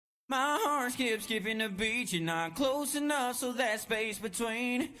My heart skips skipping the beat. You're not close enough, so that space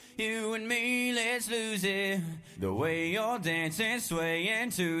between you and me, let's lose it. The way you're dancing,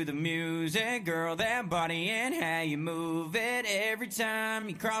 swaying to the music, girl, that body and how you move it. Every time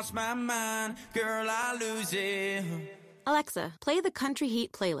you cross my mind, girl, I lose it. Alexa, play the Country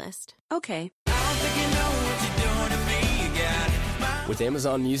Heat playlist. Okay. I don't think you know what you're doing to me. You got With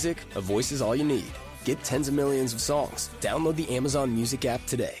Amazon Music, a voice is all you need. Get tens of millions of songs. Download the Amazon Music app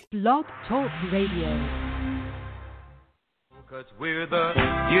today. Blog Talk Radio. Cause we're the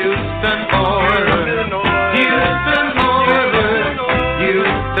Houston Oilers. Houston Oilers.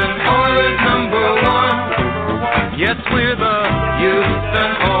 Houston Oilers #1. Yes, we're the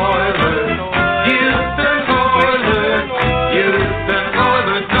Houston Oilers. Houston Oilers. Houston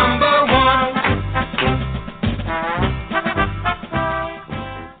Oilers #1.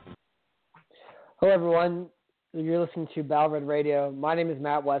 Hello, everyone. You're listening to Battle Red Radio. My name is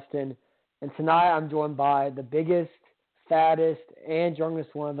Matt Weston, and tonight I'm joined by the biggest, fattest, and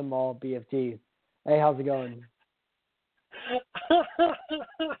youngest one of them all, BFD. Hey, how's it going?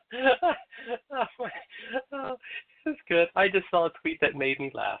 It's good. I just saw a tweet that made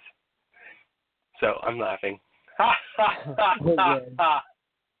me laugh, so I'm laughing. Yeah.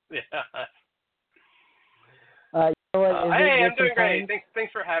 You know what Hey, I'm doing great.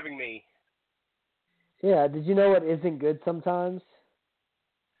 Thanks for having me. Yeah, did you know what isn't good sometimes?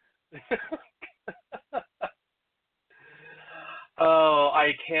 Oh,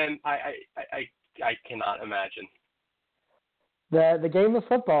 I cannot imagine. The game of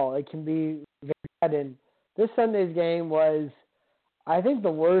football, it can be very bad. And this Sunday's game was, I think,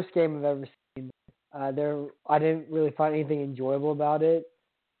 the worst game I've ever seen. I didn't really find anything enjoyable about it.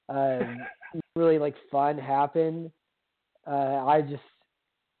 Really fun happened.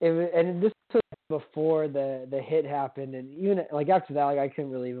 And this was before the hit happened, and even after that, I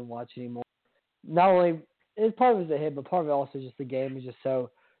couldn't really even watch anymore. Not only part of it was a hit, but part of it also just the game was just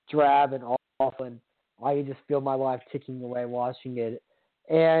so drab and awful, and I could just feel my life ticking away watching it.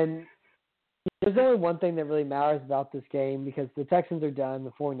 And there's only one thing that really matters about this game, because the Texans are done,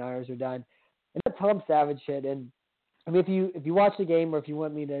 the 49ers are done, and that's Tom Savage hit. And I mean, if you watch the game, or if you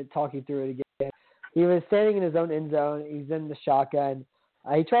want me to talk you through it again, he was standing in his own end zone. He's in the shotgun.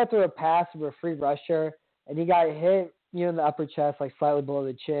 He tried to throw a pass over a free rusher, and he got hit, in the upper chest, slightly below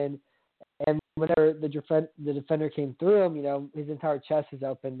the chin. And whenever the defender came through him, his entire chest is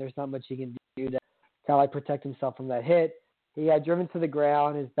open. There's not much he can do to kind of protect himself from that hit. He got driven to the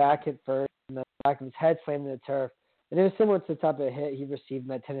ground. His back hit first, and the back of his head slammed in the turf. And it was similar to the type of hit he received in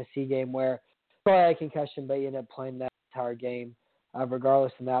that Tennessee game, where he probably had a concussion, but he ended up playing that entire game,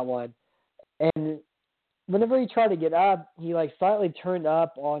 regardless of that one. And whenever he tried to get up, he slightly turned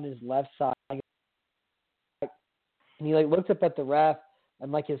up on his left side, and he looked up at the ref,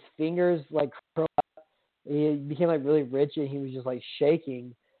 and his fingers curled up. He became really rigid. He was just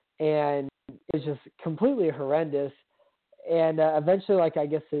shaking, and it was just completely horrendous. And eventually, I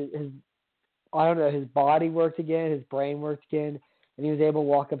guess his body worked again, his brain worked again, and he was able to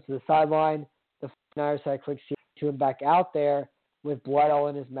walk up to the sideline. The 49ers had a quick seat to him back out there with blood all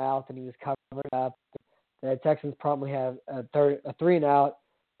in his mouth, and he was covered up. The Texans promptly have a 3-and-out.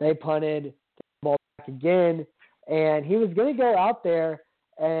 They punted, the ball back again, and he was going to go out there,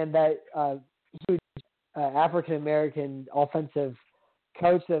 and that huge African-American offensive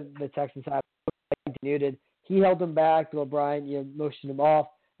coach that the Texans have, Newton, he held him back. Bill O'Brien motioned him off,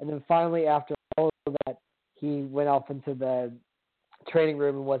 and then finally, after all of that, he went off into the training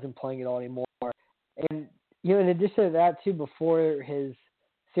room and wasn't playing at all anymore. And in addition to that, too, before his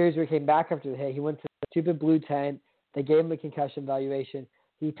series where he came back after the hit, he went to the stupid blue tent. They gave him a concussion evaluation.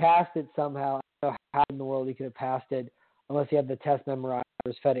 He passed it somehow. I don't know how in the world he could have passed it unless he had the test memorized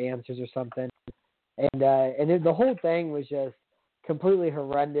or fed answers or something. And the whole thing was just completely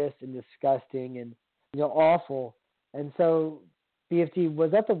horrendous and disgusting and awful. And so, BFT,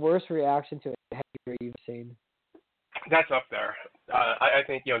 was that the worst reaction to a head you've seen? That's up there. I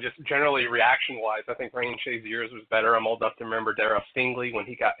think, just generally reaction-wise, I think Rain Shazier's was better. I'm old enough to remember Darryl Stingley when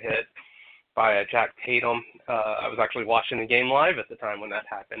he got hit by Jack Tatum. I was actually watching the game live at the time when that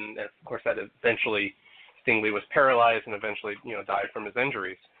happened. And of course, that eventually Stingley was paralyzed and eventually, died from his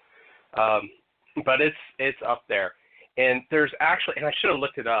injuries. But it's up there. And there's actually, and I should have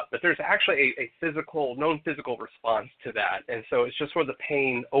looked it up, but there's actually a known physical response to that. And so it's just where the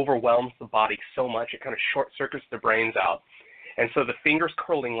pain overwhelms the body so much, it kind of short-circuits the brains out. And so the fingers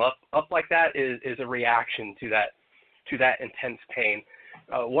curling up like that is a reaction to that intense pain.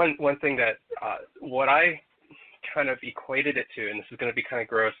 One thing that what I kind of equated it to, and this is going to be kind of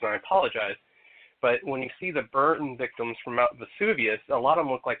gross, and I apologize, But when you see the burn victims from Mount Vesuvius, a lot of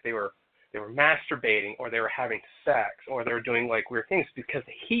them look like they were masturbating, or they were having sex, or they were doing like weird things, because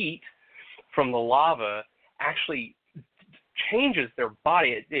the heat from the lava actually changes their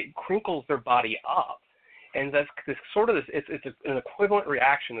body. It crinkles their body up. And that's this sort of this. It's an equivalent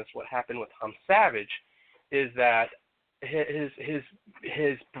reaction. That's what happened with Tom Savage, is that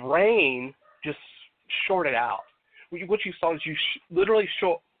his brain just shorted out. What you saw is you literally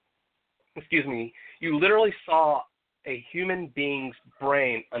saw a human being's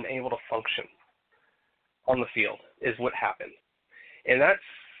brain unable to function on the field is what happened, and that's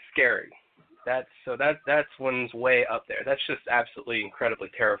scary. That's one's way up there. That's just absolutely incredibly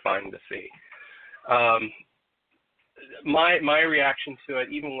terrifying to see. My reaction to it,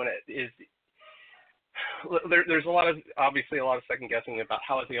 even when it is, there's obviously a lot of second guessing about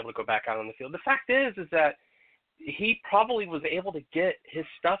how is he able to go back out on the field. The fact is that he probably was able to get his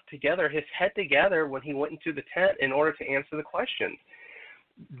stuff together, his head together, when he went into the tent in order to answer the questions.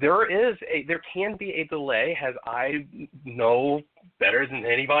 There can be a delay, as I know better than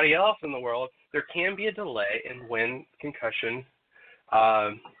anybody else in the world. There can be a delay in when concussion,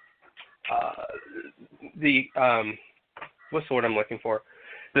 what's the word I'm looking for?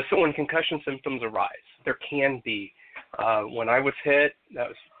 When concussion symptoms arise, there can be. When I was hit,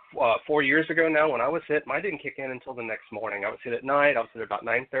 that was 4 years ago now. When I was hit, mine didn't kick in until the next morning. I was hit at night. I was hit at about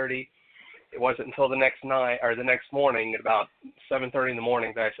 9:30. It wasn't until the next night or the next morning at about 7:30 in the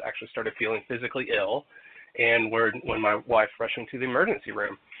morning that I actually started feeling physically ill, and when my wife rushed into the emergency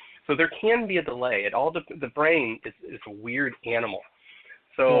room. So there can be a delay. The brain is a weird animal.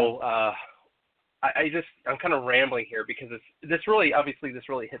 So I'm kind of rambling here because this really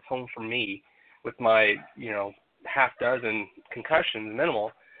hits home for me with my half dozen concussions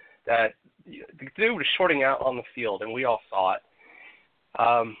minimal, that the dude was shorting out on the field, and we all saw it.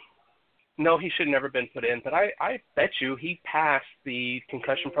 No, he should have never been put in, but I bet you he passed the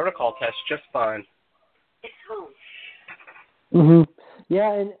concussion protocol test just fine. It's home. Mhm.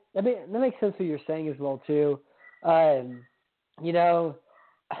 Yeah, and that makes sense what you're saying as well too. I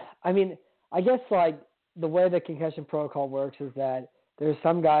guess like the way the concussion protocol works is that there's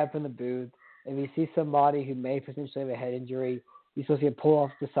some guy up in the booth. If you see somebody who may potentially have a head injury, he's supposed to get pulled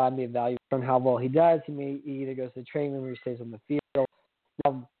off the side and be evaluated on how well he does. He either goes to the training room or he stays on the field.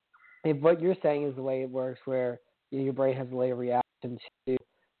 If what you're saying is the way it works, where your brain has a later reaction to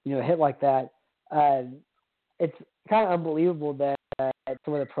a hit like that, it's kind of unbelievable that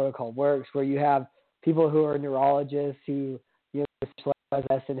some of the protocol works, where you have people who are neurologists who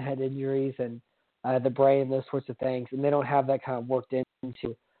specialize in head injuries and the brain and those sorts of things, and they don't have that kind of worked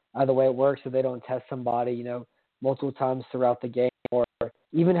into the way it works, so they don't test somebody multiple times throughout the game, or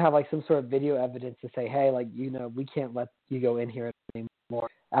even have like some sort of video evidence to say, hey, we can't let you go in here anymore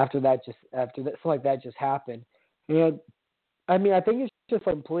after something like that just happened. And I think it's just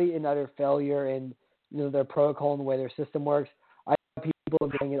a complete and utter failure in their protocol and the way their system works. I know people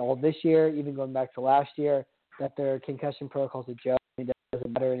are doing it all this year, even going back to last year, that their concussion protocol is a joke, and it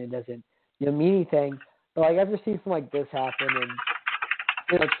doesn't matter and it doesn't mean anything. But after seeing something like this happen,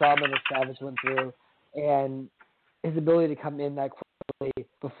 and trauma that Savage went through, and his ability to come in that quickly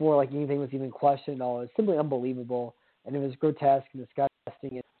before anything was even questioned at all, is simply unbelievable, and it was grotesque and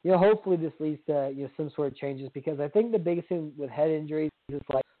disgusting. And hopefully this leads to some sort of changes, because I think the biggest thing with head injuries is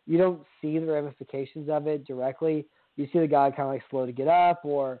you don't see the ramifications of it directly. You see the guy kind of slow to get up,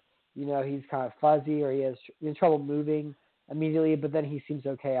 or he's kind of fuzzy, or he has trouble moving immediately, but then he seems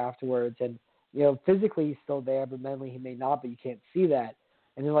okay afterwards. And physically he's still there, but mentally he may not, but you can't see that.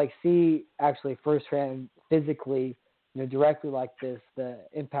 And then see actually firsthand physically, directly like this, the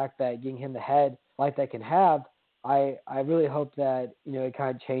impact that getting him the head like that can have. I really hope that it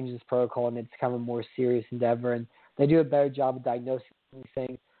kind of changes protocol and it's kind of a more serious endeavor, and they do a better job of diagnosing these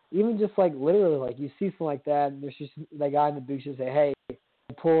things. Even just literally, you see something like that, and there's just that guy in the booth just say, hey,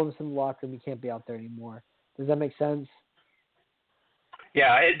 pull him from the locker room, he can't be out there anymore. Does that make sense?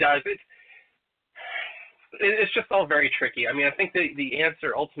 Yeah, it does. It's just all very tricky. I think the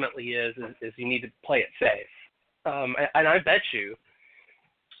answer ultimately is you need to play it safe. And I bet you,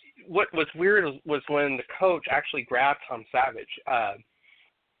 what was weird was when the coach actually grabbed Tom Savage,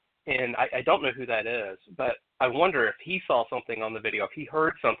 and I don't know who that is, but I wonder if he saw something on the video, if he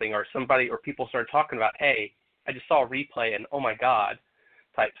heard something, or somebody or people started talking about, hey, I just saw a replay and oh my God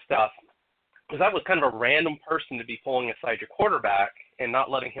type stuff. Because that was kind of a random person to be pulling aside your quarterback and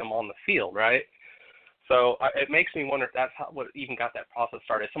not letting him on the field, right? So it makes me wonder if that's what even got that process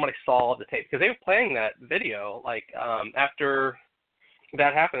started. Somebody saw the tape, because they were playing that video after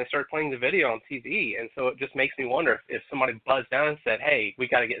that happened, they started playing the video on TV, and so it just makes me wonder if somebody buzzed down and said, "Hey, we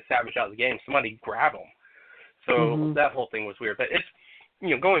got to get Savage out of the game," somebody grab him. So that whole thing was weird. But it's,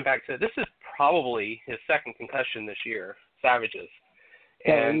 going back to, this is probably his second concussion this year, Savage's,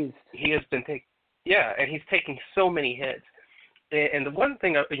 and he has been and he's taking so many hits. And the one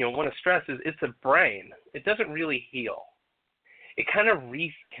thing I want to stress is it's a brain. It doesn't really heal. It kind of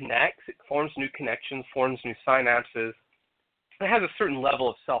reconnects. It forms new connections, forms new synapses. It has a certain level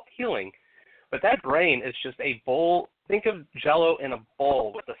of self-healing. But that brain is just a bowl. Think of Jell-O in a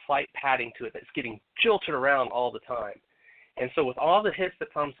bowl with a slight padding to it that's getting jilted around all the time. And so with all the hits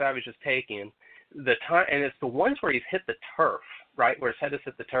that Tom Savage is taking, and it's the ones where he's hit the turf, right, where his head has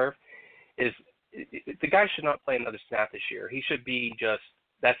hit the turf, the guy should not play another snap this year. He should be just,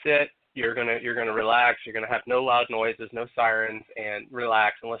 that's it. You're gonna relax. You're gonna have no loud noises, no sirens, and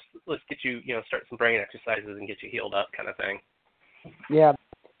relax. And let's get you, start some brain exercises and get you healed up, kind of thing. Yeah,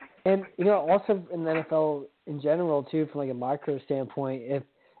 and also in the NFL in general too, from like a micro standpoint, if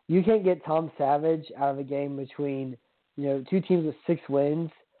you can't get Tom Savage out of a game between two teams with 6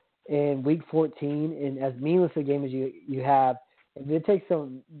 wins in Week 14, and as meaningless a game as you have, if it takes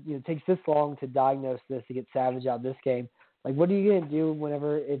takes this long to diagnose this, to get Savage out of this game, like what are you going to do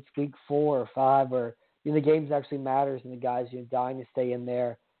whenever it's Week 4 or 5 or the games actually matters and the guys dying to stay in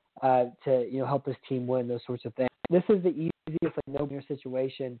there to help his team win, those sorts of things. This is the easiest no-brainer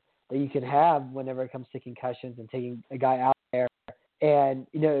situation that you can have whenever it comes to concussions and taking a guy out there, and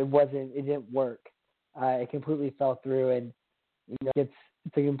it didn't work. It completely fell through, and it's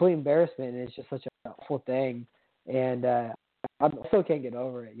a complete embarrassment, and it's just such an awful thing, and I still can't get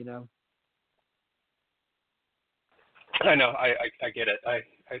over it. I know. I get it.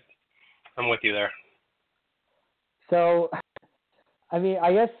 I'm with you there. So, I mean,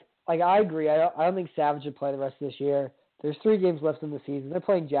 I guess I agree. I don't think Savage should play the rest of this year. There's 3 games left in the season. They're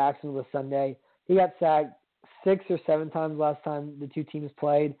playing Jacksonville this Sunday. He got sacked 6 or 7 times last time the two teams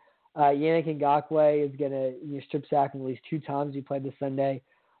played. Yannick Ngakoue is going to strip sack him at least 2 times. He played this Sunday.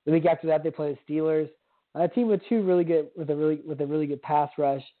 The week after that, they play the Steelers, a team with a really good pass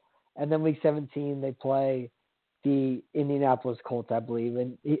rush. And then week 17, they play the Indianapolis Colts, I believe,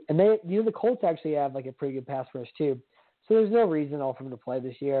 and they the Colts actually have a pretty good pass rush too. So there's no reason for him to play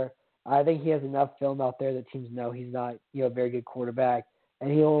this year. I think he has enough film out there that teams know he's not a very good quarterback,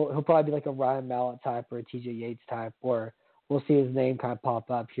 and he'll probably be like a Ryan Mallett type or a TJ Yates type, or we'll see his name kind of pop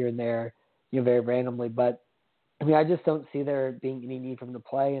up here and there, very randomly. But I mean, I just don't see there being any need for him to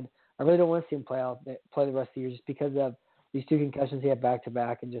play, and I really don't want to see him play the rest of the year just because of these 2 concussions he had back to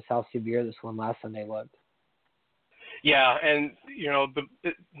back and just how severe this one last Sunday looked. Yeah, and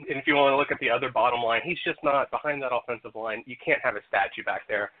if you want to look at the other bottom line, he's just not behind that offensive line. You can't have a statue back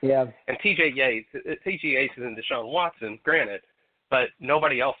there. Yeah. And TJ Yates and Deshaun Watson, granted, but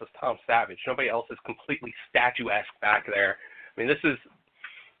nobody else is Tom Savage. Nobody else is completely statuesque back there. I mean, this is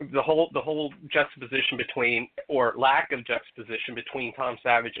the whole juxtaposition between, or lack of juxtaposition between Tom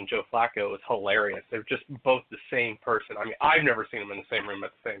Savage and Joe Flacco is hilarious. They're just both the same person. I mean, I've never seen them in the same room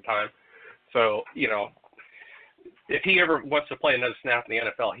at the same time. So, if he ever wants to play another snap in the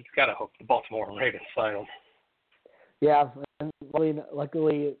NFL, he's got to hope the Baltimore Ravens sign him. Yeah, and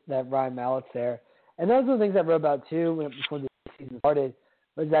luckily that Ryan Mallett's there. And those are the things I wrote about too before the season started,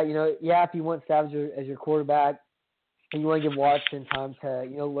 was that, if you want Savage as your quarterback and you want to give Watson time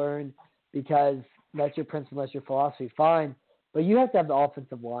to, learn because that's your principle, that's your philosophy, fine. But you have to have the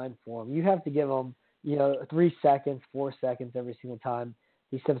offensive line for him. You have to give him, 3 seconds, 4 seconds every single time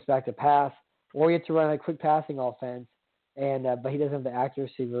he steps back to pass. Or you have to run a quick passing offense, and but he doesn't have the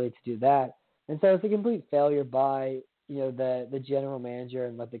accuracy really to do that. And so it's a complete failure by the general manager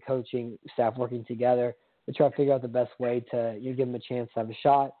and the coaching staff working together to try to figure out the best way to give him a chance to have a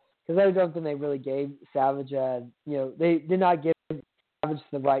shot. Because I don't think they really gave Savage they did not give Savage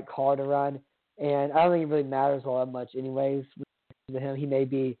the right car to run, and I don't think it really matters all that much anyways to him. He may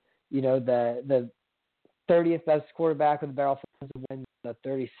be the 30th best quarterback with a better offensive win, the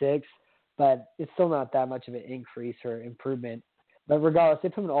 36th. But it's still not that much of an increase or improvement. But regardless, they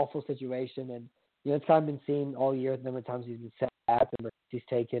put him in an awful situation, and it's kind of been seen all year. The number of times he's been sacked, the risks he's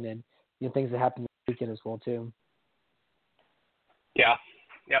taken, and things that happened this weekend as well too. Yeah.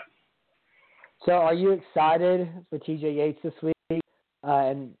 Yep. So, are you excited for TJ Yates this week?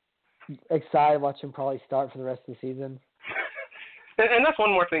 And excited to watch him probably start for the rest of the season? And that's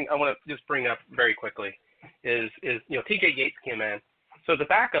one more thing I want to just bring up very quickly is TJ Yates came in. So the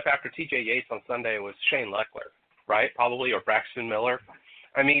backup after TJ Yates on Sunday was Shane Leckler, right? Probably, or Braxton Miller.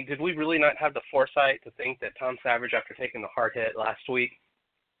 I mean, did we really not have the foresight to think that Tom Savage, after taking the hard hit last week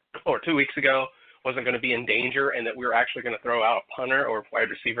or 2 weeks ago, wasn't going to be in danger and that we were actually going to throw out a punter or wide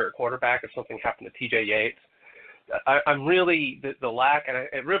receiver or quarterback if something happened to TJ Yates. I'm really, the lack,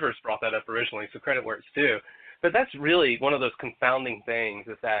 and Rivers brought that up originally, so credit where it's due, but that's really one of those confounding things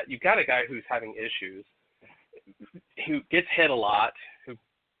is that you've got a guy who's having issues, who gets hit a lot, who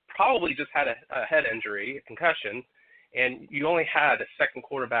probably just had a head injury, a concussion, and you only had a second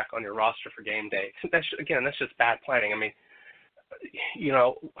quarterback on your roster for game day. That's just bad planning. I mean, you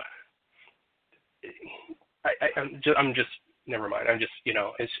know, I'm just never mind. I'm just, you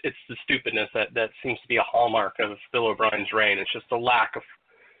know, it's the stupidness that seems to be a hallmark of Bill O'Brien's reign. It's just the lack of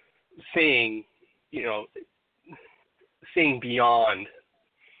seeing beyond.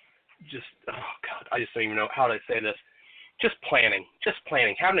 Just, oh God, I just don't even know how to say this. Just planning,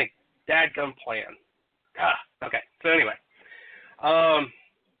 having a dadgum plan. Okay. So anyway, God,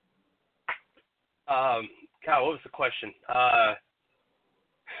 what was the question?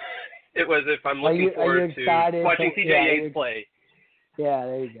 It was if I'm looking forward to watching TJ Yates play. Yeah,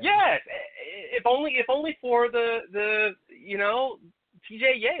 there you go. Yes, if only for the you know,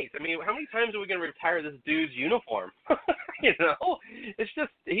 TJ Yates. I mean, how many times are we going to retire this dude's uniform? You know, it's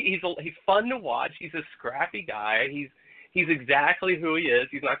just he's fun to watch. He's a scrappy guy. He's exactly who he is.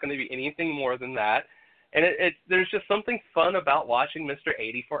 He's not going to be anything more than that. And there's just something fun about watching Mr.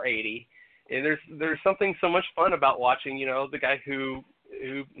 80 for 80. And there's something so much fun about watching, you know, the guy who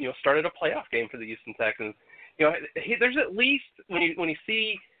you know started a playoff game for the Houston Texans. You know, there's at least when you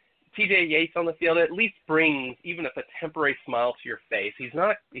see TJ Yates on the field, it at least brings even if a temporary smile to your face. He's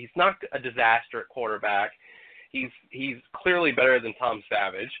not a disaster at quarterback. He's clearly better than Tom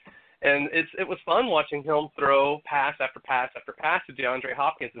Savage. And it was fun watching him throw pass after pass after pass to DeAndre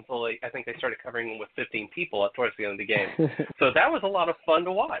Hopkins until I think they started covering him with 15 people towards the end of the game. So that was a lot of fun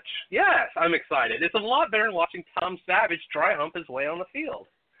to watch. Yes, I'm excited. It's a lot better than watching Tom Savage dry hump his way on the field.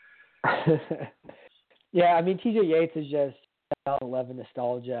 Yeah, I mean, TJ Yates is just 2011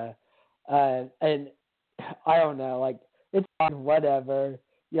 nostalgia. And I don't know, like, it's fun, whatever.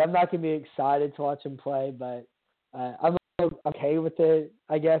 Yeah, I'm not going to be excited to watch him play, but I'm okay with it,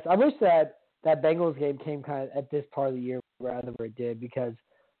 I guess. I wish that Bengals game came kind of at this part of the year rather than it did, because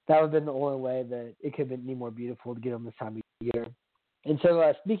that would have been the only way that it could have been any more beautiful to get them this time of year. And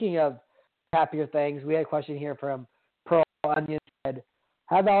so speaking of happier things, we had a question here from Pearl Onion. Said,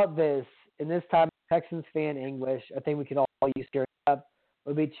 how about this? In this time of Texans fan English, I think we could all use stirring up. It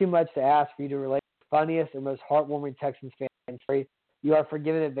would be too much to ask for you to relate the funniest and most heartwarming Texans fan story. You are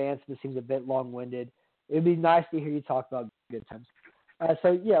forgiven in advance, but it seems a bit long-winded. It would be nice to hear you talk about good times.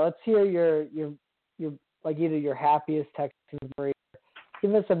 So yeah, let's hear your like either your happiest Texans memory.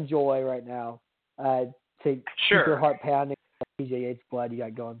 Give us some joy right now to keep your heart pounding. TJ Yates blood you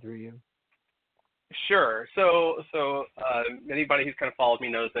got going through you. Sure. So anybody who's kind of followed me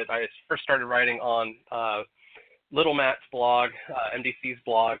knows that I first started writing on Little Matt's blog, MDC's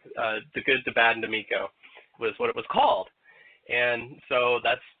blog, The Good, the Bad, and D'Amico was what it was called. And so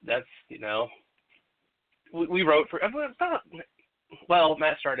that's you know, we wrote for about, well,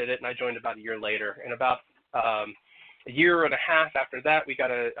 Matt started it and I joined about a year later. And about a year and a half after that, we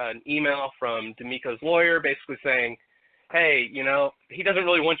got an email from D'Amico's lawyer basically saying, hey, you know, he doesn't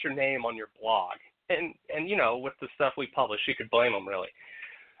really want your name on your blog. And you know, with the stuff we published, you could blame him really.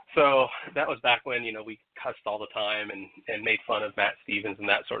 So that was back when, you know, we cussed all the time and made fun of Matt Stevens and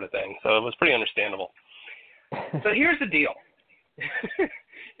that sort of thing. So it was pretty understandable. So here's the deal.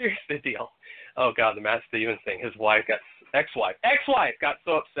 Here's the deal. Oh, God, the Matt Stevens thing. His wife ex-wife got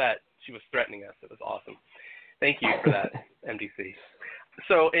so upset. She was threatening us. It was awesome. Thank you for that, MDC.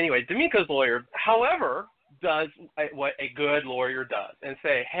 So anyway, D'Amico's lawyer, however, does what a good lawyer does and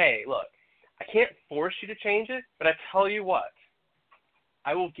say, hey, look, I can't force you to change it, but I tell you what,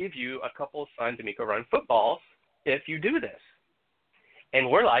 I will give you a couple of signed D'Amico Run footballs if you do this. And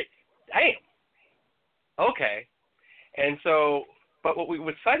we're like, damn, okay. And so, but what we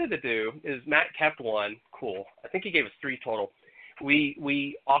decided to do is Matt kept one. Cool. I think he gave us 3 total.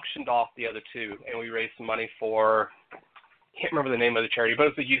 We auctioned off the other 2, and we raised some money for, can't remember the name of the charity, but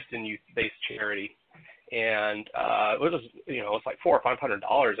it was a Houston youth-based charity. And it was, you know, it's like $400 or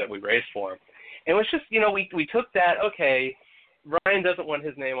 $500 that we raised for him. And it was just, you know, we took that, okay, Ryan doesn't want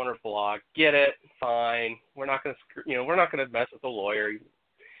his name on our blog. Get it, fine. We're not going to mess with the lawyer.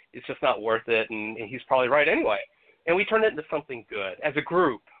 It's just not worth it, and he's probably right anyway. And we turned it into something good as a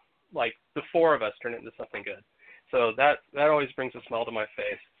group. Like the 4 of us turned it into something good. So that always brings a smile to my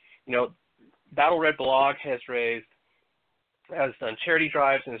face. You know, Battle Red Blog has done charity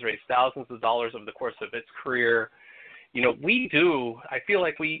drives and has raised thousands of dollars over the course of its career. You know, I feel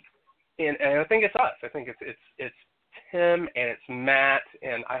like and I think it's us. I think it's Tim and it's Matt,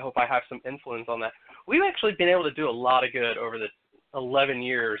 and I hope I have some influence on that. We've actually been able to do a lot of good over the 12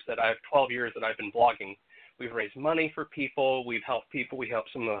 years that I've been blogging. We've raised money for people. We've helped people. We helped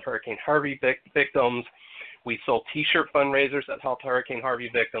some of the Hurricane Harvey victims. We sold T-shirt fundraisers that helped Hurricane Harvey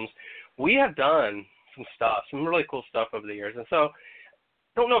victims. We have done some really cool stuff over the years. And so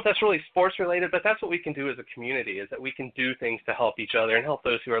I don't know if that's really sports related, but that's what we can do as a community, is that we can do things to help each other and help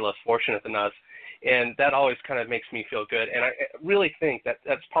those who are less fortunate than us. And that always kind of makes me feel good. And I really think that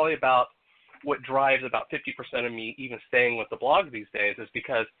that's probably about what drives about 50% of me even staying with the blog these days, is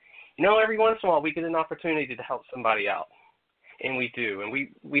because, every once in a while we get an opportunity to help somebody out. And we do. And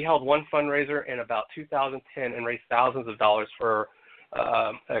we held one fundraiser in about 2010 and raised thousands of dollars for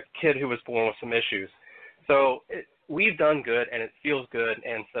a kid who was born with some issues. So we've done good, and it feels good,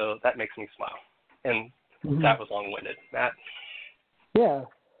 and so that makes me smile. And that was long-winded. Matt? Yeah.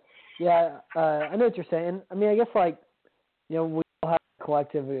 I know what you're saying. I mean, I guess, we all have a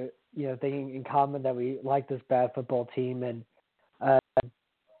collective, thing in common, that we like this bad football team, and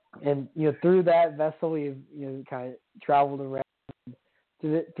through that vessel, we've, kind of traveled around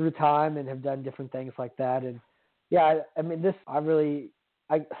through time and have done different things like that. And I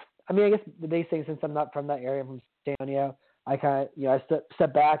guess the biggest thing, since I'm not from that area, I'm from San Antonio, I kind of, I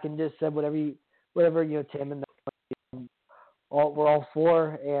stepped back and just said whatever Tim and we're all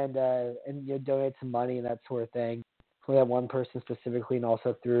for, and donate some money and that sort of thing for that one person specifically, and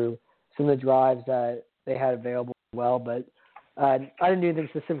also through some of the drives that they had available as well. But I didn't do anything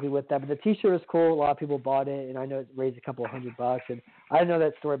specifically with that. But the T-shirt was cool. A lot of people bought it, and I know it raised a couple of $100. And I didn't know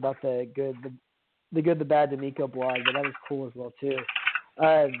that story about the good, the bad D'Amico blog, but that was cool as well too.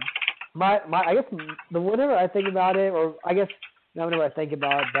 I guess whenever I think about it, or I guess not whenever I think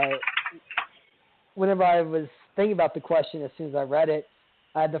about it, but whenever I was thinking about the question, as soon as I read it,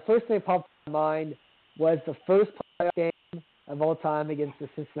 the first thing that popped in my mind was the first playoff game of all time against the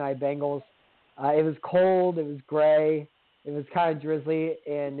Cincinnati Bengals. It was cold, it was gray, it was kind of drizzly,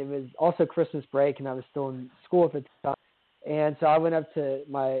 and it was also Christmas break, and I was still in school at the time. And so I went up to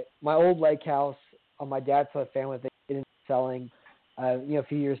my old lake house on my dad's side of the family that they ended up selling, a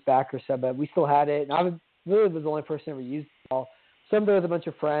few years back or so, but we still had it. And I really was the only person who ever used it all. So I'm there with a bunch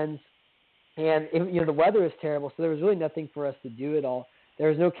of friends, and the weather is terrible, so there was really nothing for us to do at all. There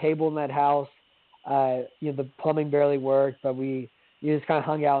was no cable in that house. The plumbing barely worked, but we just kind of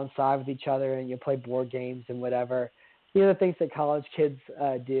hung out inside with each other and played board games and whatever. The things that college kids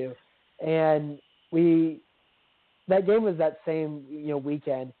do. And that game was that same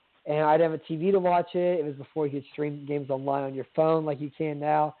weekend, and I didn't have a TV to watch it. It was before you could stream games online on your phone like you can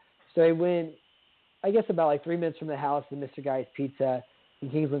now. So I went, I guess, about 3 minutes from the house to Mr. Guy's Pizza in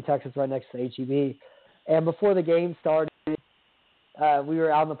Kingsland, Texas, right next to HEB. And before the game started, we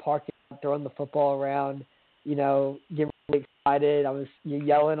were out in the parking lot throwing the football around, getting really excited. I was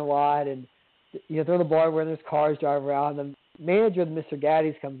yelling a lot and throwing the ball where there's cars driving around. The manager of Mr.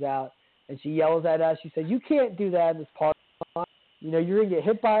 Gaddy's comes out, and she yells at us. She said, "You can't do that in this parking lot. You're going to get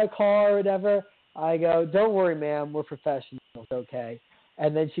hit by a car or whatever." I go, "Don't worry, ma'am. We're professionals. It's okay."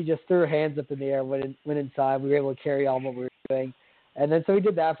 And then she just threw her hands up in the air, went inside. We were able to carry on what we were doing. And then so we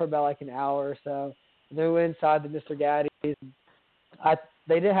did that for about an hour or so. And then we went inside the Mr. Gaddy's.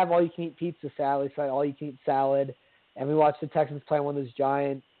 They didn't have all-you-can-eat pizza, sadly, so I had all-you-can-eat salad. And we watched the Texans play on one of those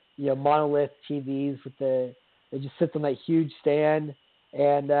giant, monolith TVs it just sits on that huge stand.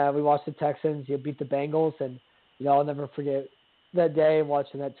 And we watched the Texans, beat the Bengals. And, I'll never forget that day and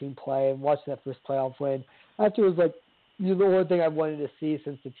watching that team play and watching that first playoff win. After it was the one thing I wanted to see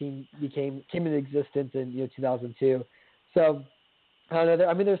since the team came into existence in 2002. So I don't know.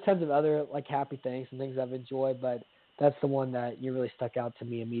 I mean, there's tons of other happy things and things I've enjoyed, but that's the one that really stuck out to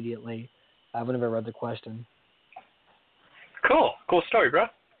me immediately whenever I read the question. Cool story, bro.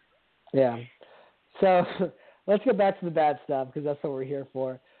 Yeah. So let's get back to the bad stuff, because that's what we're here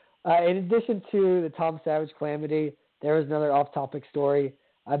for. In addition to the Tom Savage calamity, there was another off-topic story.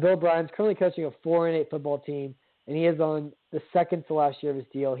 Bill O'Brien's currently coaching a 4-8 football team, and he is on the second to last year of his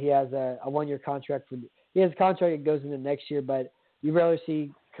deal. He has a one-year contract. He has a contract that goes into next year, but you rarely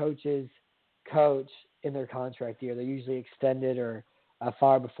see coaches coach in their contract year. They're usually extended or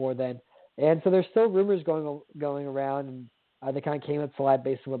fired before then. And so there's still rumors going around, and they kind of came up to light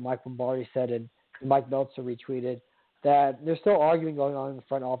based on what Mike Lombardi said and Mike Meltzer retweeted, that there's still arguing going on in the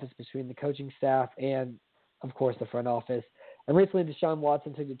front office between the coaching staff and, of course, the front office. And recently Deshaun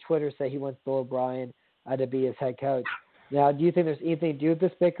Watson took to Twitter to say he wants Bill O'Brien to be his head coach. Now, do you think there's anything to do with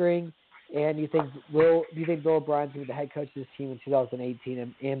this bickering? And do you think Bill O'Brien's going to be the head coach of this team in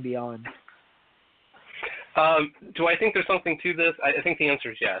 2018 and beyond? Do I think there's something to this? I think the answer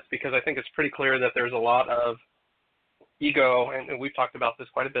is yes, because I think it's pretty clear that there's a lot of ego, and we've talked about this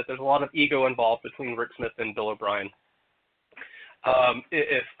quite a bit. There's a lot of ego involved between Rick Smith and Bill O'Brien.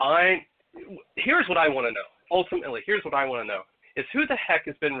 Here's what I want to know. Ultimately, here's what I want to know is who the heck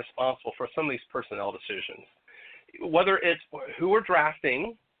has been responsible for some of these personnel decisions? Whether it's who we're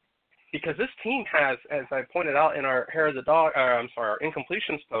drafting, because this team has, as I pointed out in our our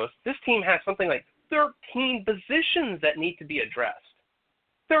incompletions post, this team has something like 13 positions that need to be addressed.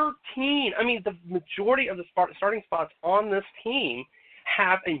 13. I mean, the majority of the starting spots on this team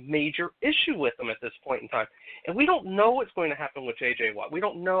have a major issue with them at this point in time. And we don't know what's going to happen with J.J. Watt. We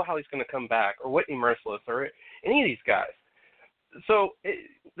don't know how he's going to come back, or Whitney Merciless, or any of these guys. So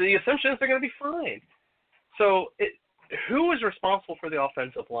the assumption is they're going to be fine. So who is responsible for the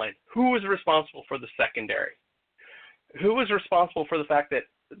offensive line? Who is responsible for the secondary? Who is responsible for the fact that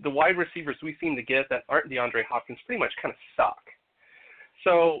the wide receivers we seem to get that aren't DeAndre Hopkins pretty much kind of suck?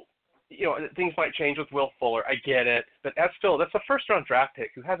 So, things might change with Will Fuller. I get it. But that's a first-round draft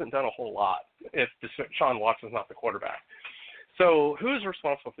pick who hasn't done a whole lot if Deshaun Watson's not the quarterback. So who's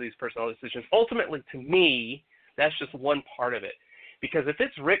responsible for these personnel decisions? Ultimately, to me, that's just one part of it. Because if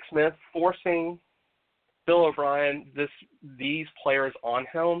it's Rick Smith forcing Bill O'Brien, these players on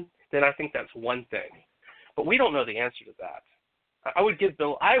him, then I think that's one thing. But we don't know the answer to that. I would give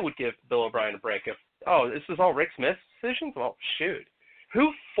Bill O'Brien a break if, this is all Rick Smith's decisions? Well, shoot.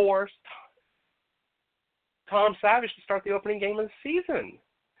 Who forced Tom Savage to start the opening game of the season?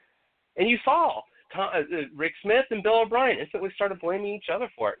 And you saw Rick Smith and Bill O'Brien instantly started blaming each other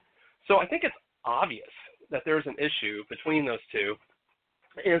for it. So I think it's obvious that there's an issue between those two.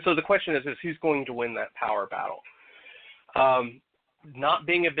 And so the question is who's going to win that power battle? Not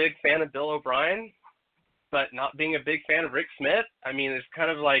being a big fan of Bill O'Brien, but not being a big fan of Rick Smith, I mean, it's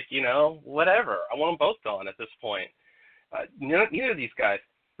kind of like, whatever. I want them both gone at this point. Neither of these guys.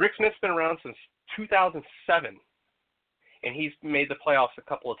 Rick Smith's been around since 2007, and he's made the playoffs a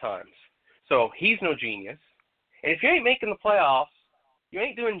couple of times. So he's no genius. And if you ain't making the playoffs, you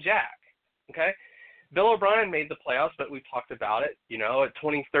ain't doing jack, okay? Bill O'Brien made the playoffs, but we've talked about it. At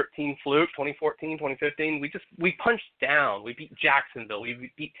 2013 fluke, 2014, 2015, we punched down. We beat Jacksonville.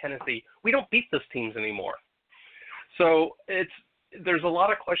 We beat Tennessee. We don't beat those teams anymore. So there's a lot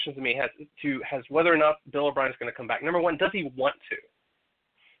of questions to me as whether or not Bill O'Brien's going to come back. Number one, does he want to?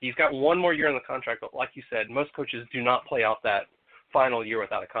 He's got one more year in the contract, but like you said, most coaches do not play out that final year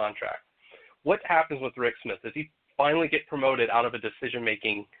without a contract. What happens with Rick Smith? Does he finally get promoted out of a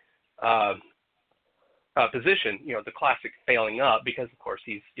decision-making position, the classic failing up, because, of course,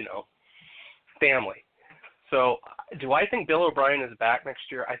 he's, family. So do I think Bill O'Brien is back next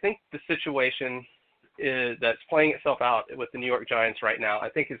year? I think the situation that's playing itself out with the New York Giants right now, I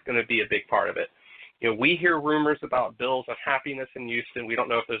think is going to be a big part of it. We hear rumors about Bill's unhappiness in Houston. We don't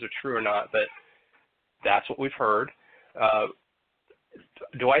know if those are true or not, but that's what we've heard.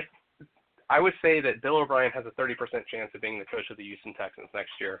 I would say that Bill O'Brien has a 30% chance of being the coach of the Houston Texans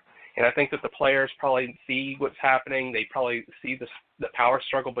next year. And I think that the players probably see what's happening. They probably see the power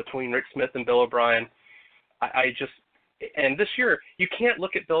struggle between Rick Smith and Bill O'Brien. And this year, you can't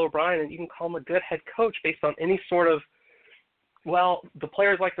look at Bill O'Brien and you can call him a good head coach based on any sort of, the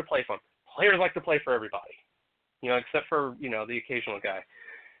players like to play for him. Players like to play for everybody, except for, the occasional guy.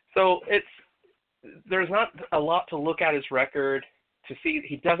 So there's not a lot to look at his record to see.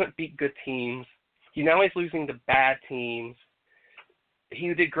 He doesn't beat good teams. Now he's losing to bad teams.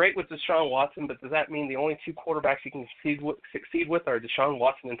 He did great with Deshaun Watson, but does that mean the only two quarterbacks he can succeed with are Deshaun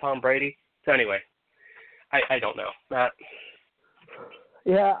Watson and Tom Brady? So anyway, I don't know, Matt.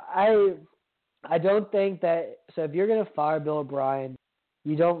 Yeah, I don't think that. So if you're going to fire Bill O'Brien,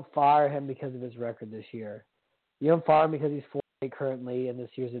 you don't fire him because of his record this year. You don't fire him because he's 4-8 currently, and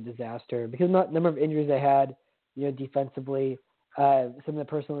this year's a disaster. Because of the number of injuries they had, defensively, some of the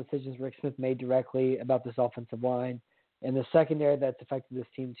personal decisions Rick Smith made directly about this offensive line, and the secondary that's affected this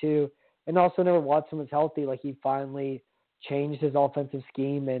team too. And also, whenever Watson was healthy, he finally changed his offensive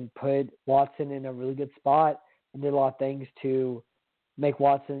scheme and put Watson in a really good spot and did a lot of things to make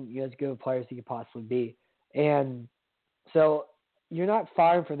Watson as good a player as he could possibly be. And so you're not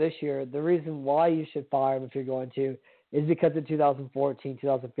firing for this year. The reason why you should fire him if you're going to is because of 2014,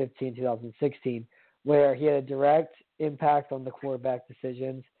 2015, 2016, where he had a direct impact on the quarterback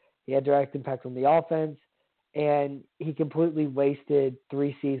decisions. He had direct impact on the offense, and he completely wasted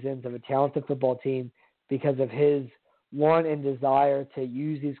 3 seasons of a talented football team because of his want and desire to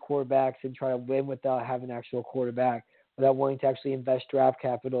use these quarterbacks and try to win without having an actual quarterback, without wanting to actually invest draft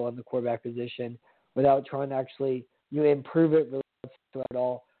capital in the quarterback position, without trying to actually improve it really at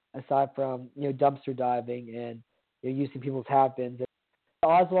all, aside from dumpster diving and using people's hat bins. The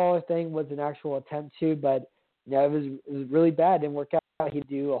Osweiler thing was an actual attempt to, but Yeah, it was really bad. Didn't work out. He'd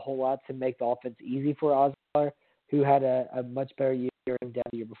do a whole lot to make the offense easy for Osweiler, who had a much better year than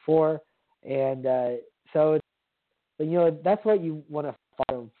the year before. And so, that's what you want to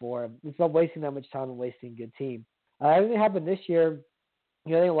fire him for. It's not wasting that much time and wasting a good team. Everything happened this year, I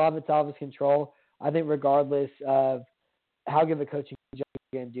think a lot of it's out of his control. I think regardless of how good of a coaching job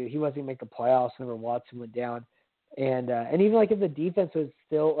he's going to do, he wasn't going to make the playoffs whenever Watson went down. And even if the defense was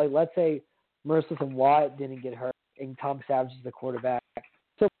still, let's say Merciless and Watt didn't get hurt and Tom Savage is the quarterback,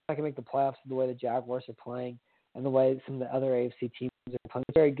 still not going to make the playoffs the way the Jaguars are playing and the way some of the other AFC teams are playing.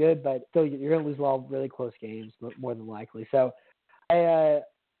 It's very good, but still you're going to lose a lot of really close games, more than likely. So, I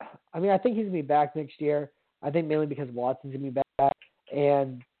think he's going to be back next year. I think mainly because Watson's going to be back.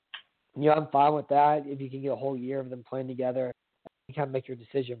 And, I'm fine with that. If you can get a whole year of them playing together, you kind of make your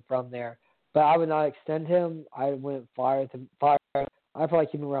decision from there. But I would not extend him. I wouldn't fire him. I'd probably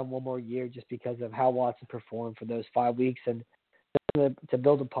keep him around one more year just because of how Watson performed for those 5 weeks and to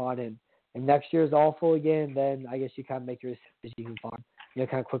build upon it. And next year is awful again, then I guess you kind of make your decision you can find,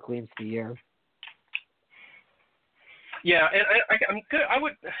 kind of quickly into the year. Yeah, and I'm good. I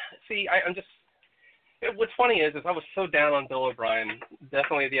would see. I'm just. What's funny is I was so down on Bill O'Brien,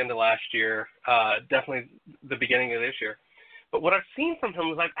 definitely at the end of last year, definitely the beginning of this year. But what I've seen from him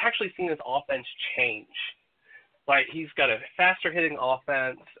is I've actually seen his offense change. He's got a faster hitting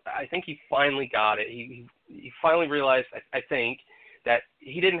offense. I think he finally got it. He finally realized, I think, that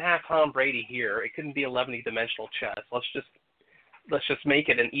he didn't have Tom Brady here. It couldn't be 11-dimensional chess. Let's just make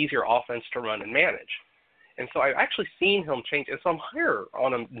it an easier offense to run and manage. And so I've actually seen him change. And so I'm higher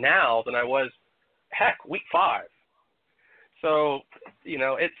on him now than I was, week 5. So,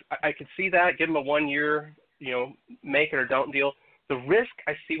 I could see that, give him a 1 year, make it or don't deal. The risk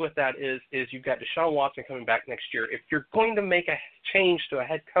I see with that is you've got Deshaun Watson coming back next year. If you're going to make a change to a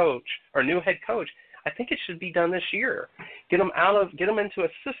head coach or a new head coach, I think it should be done this year. Get them into a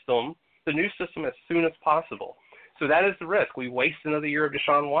system, the new system, as soon as possible. So that is the risk. We waste another year of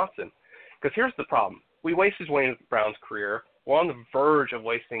Deshaun Watson. Because here's the problem. We wasted Wayne Brown's career. We're on the verge of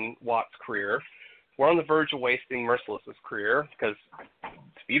wasting Watt's career. We're on the verge of wasting Merciless's career because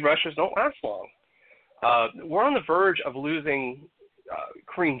speed rushers don't last long. We're on the verge of losing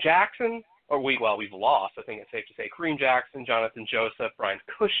Kareem Jackson, we've lost, I think it's safe to say, Kareem Jackson, Jonathan Joseph, Brian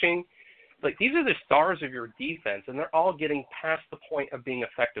Cushing. These are the stars of your defense, and they're all getting past the point of being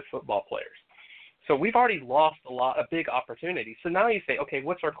effective football players. So we've already lost a big opportunity. So now you say, okay,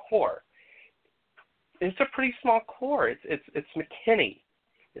 what's our core? It's a pretty small core. It's McKinney.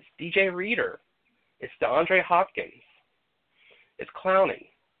 It's DJ Reader. It's DeAndre Hopkins. It's Clowney.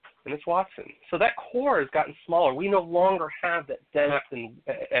 And it's Watson. So that core has gotten smaller. We no longer have that depth and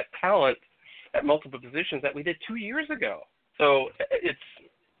at talent at multiple positions that we did 2 years ago. So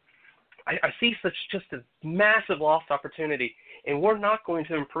I see just a massive lost opportunity, and we're not going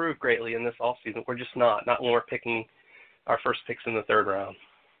to improve greatly in this offseason. We're just not when we're picking our first picks in the 3rd round.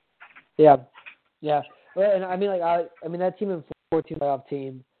 Yeah. Well, and that team in 14 playoff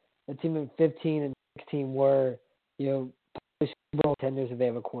team, the team in 15 and 16 were, Super Bowl contenders if they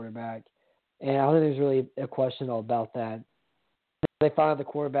have a quarterback. And I don't think there's really a question about that. They found the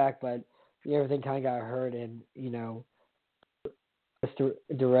quarterback, but everything kind of got hurt and,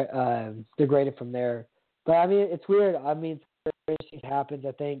 degraded from there. But, it's weird. It happens.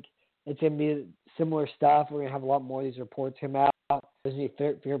 I think it's going to be similar stuff. We're going to have a lot more of these reports come out. There's going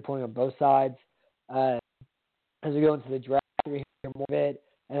to be finger pointing on both sides. As we go into the draft, we're going to hear more of it.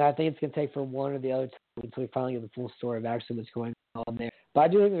 And I think it's going to take for one or the other until we finally get the full story of actually what's going on there. But I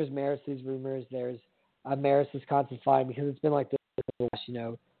do think there's merits to these rumors. There's merits to this constant fighting because it's been like this for the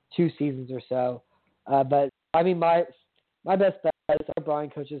last, 2 seasons or so. But, my best bet is our Brian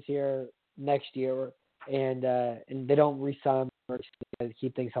coaches here next year, and they don't re-sign or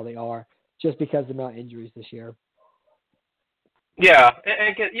keep things how they are just because of the amount of injuries this year. Yeah, and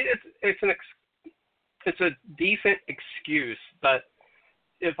again, it's a decent excuse, but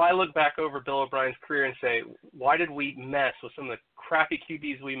if I look back over Bill O'Brien's career and say, why did we mess with some of the crappy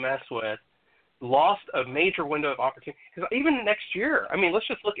QBs we messed with, lost a major window of opportunity? Because even next year, let's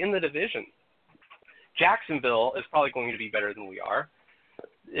just look in the division. Jacksonville is probably going to be better than we are.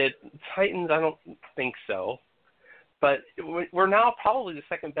 Titans, I don't think so. But we're now probably the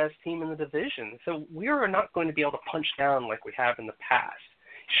second best team in the division. So we are not going to be able to punch down like we have in the past.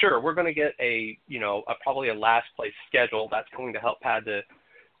 Sure, we're going to get probably a last place schedule that's going to help pad the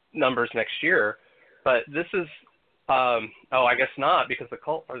numbers next year. But this is, I guess not, because the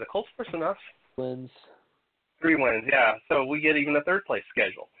Colts first enough? Wins. 3 wins, yeah. So we get even a 3rd place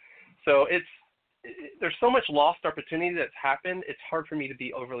schedule. So there's so much lost opportunity that's happened, it's hard for me to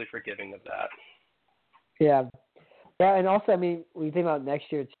be overly forgiving of that. Yeah. Yeah, and also, I mean, when you think about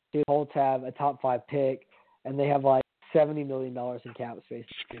next year, too, the Colts have a top 5 pick, and they have like $70 million in cap space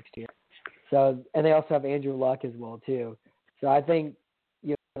next year. So, and they also have Andrew Luck as well, too. So I think,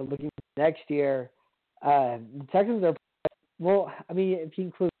 looking next year, the Texans are, well, I mean, if you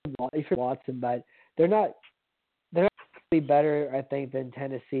include Watson, but they're not really better, I think, than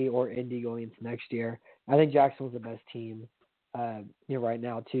Tennessee or Indy going into next year. I think Jacksonville's the best team, right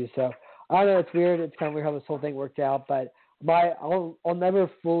now, too. So, I don't know. It's weird. It's kind of weird how this whole thing worked out, but I'll never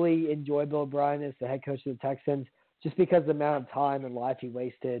fully enjoy Bill O'Brien as the head coach of the Texans just because of the amount of time and life he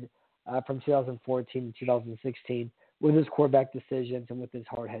wasted from 2014 to 2016 with his quarterback decisions and with his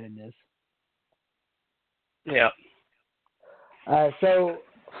hard-headedness. Yeah. So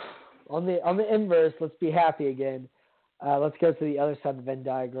on the inverse, let's be happy again. Let's go to the other side of the Venn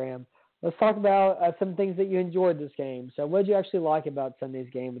diagram. Let's talk about some things that you enjoyed this game. So what did you actually like about Sunday's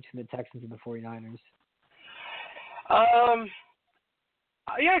game between the Texans and the 49ers? I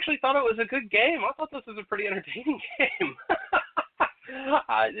actually thought it was a good game. I thought this was a pretty entertaining game.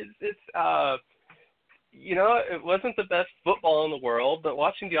 It wasn't the best football in the world, but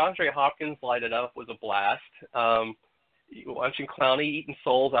watching DeAndre Hopkins light it up was a blast. Watching Clowney eating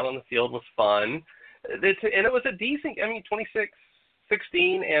souls out on the field was fun. And it was a decent, 26-16,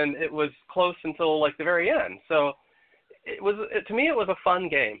 and it was close until like the very end. So to me, it was a fun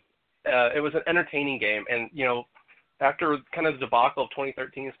game. It was an entertaining game. And, after kind of the debacle of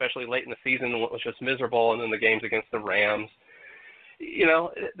 2013, especially late in the season, when it was just miserable, and then the games against the Rams,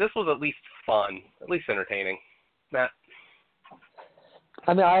 this was at least fun, at least entertaining. Matt?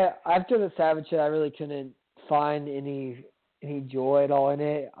 I mean, after the Savage hit, I really couldn't find any joy at all in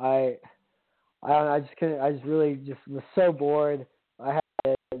it. I just couldn't. I just really was so bored. I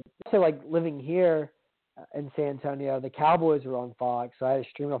had also like living here in San Antonio. The Cowboys were on Fox, so I had to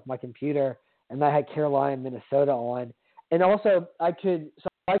stream off my computer, and I had Carolina and Minnesota on. And also, I kind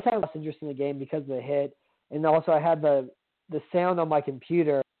of lost interest in the game because of the hit, and also I had the sound on my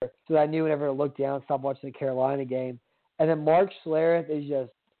computer, so that I knew whenever I looked down, stop watching the Carolina game. And then Mark Schlereth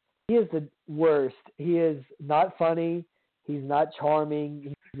he is the worst. He is not funny. He's not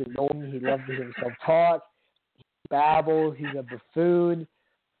charming. He's annoying. He loves to hear himself talk. He babbles. He's a buffoon.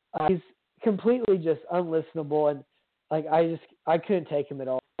 He's completely just unlistenable, and like I couldn't take him at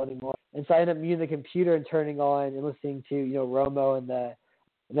all anymore. And so I ended up muting the computer and turning on and listening to Romo and the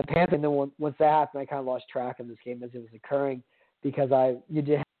Panthers. And then once that happened, I kind of lost track of this game as it was occurring because you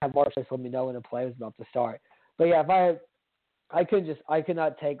did have Mark let me know when the play was about to start. But yeah, I could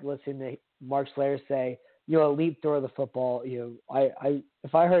not take listening to Mark Slayer say, elite throw of the football.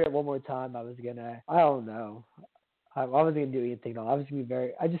 If I heard it one more time, I was gonna, I don't know, I wasn't gonna do anything. I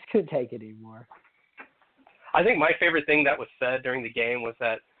just couldn't take it anymore. I think my favorite thing that was said during the game was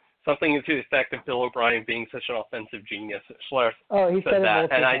that something to the effect of Bill O'Brien being such an offensive genius. Schlereth he said that,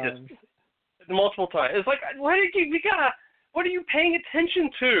 it and multiple times. It's like, what are you paying attention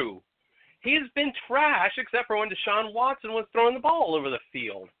to? He has been trash except for when Deshaun Watson was throwing the ball all over the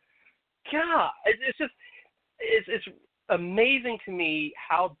field. God, it's amazing to me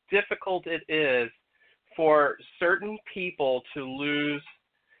how difficult it is for certain people to lose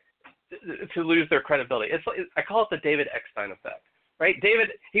their credibility. It's like, I call it the David Eckstein effect, right? David,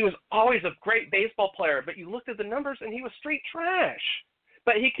 he was always a great baseball player, but you looked at the numbers and he was straight trash.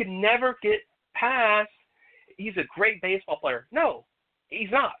 But he could never get past, he's a great baseball player. No, he's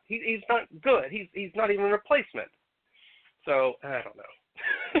not. He's not good. He's not even a replacement. So, I don't know.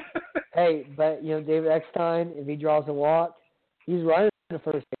 Hey, but, David Eckstein, if he draws a walk, he's running to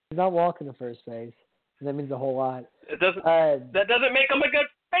first base. He's not walking to first base. And that means a whole lot. That doesn't make him a good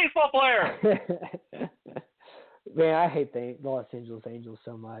baseball player. Man, I hate the Los Angeles Angels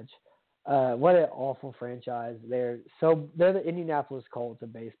so much. What an awful franchise. They're the Indianapolis Colts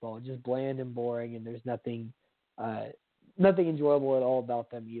of baseball, just bland and boring, and there's nothing enjoyable at all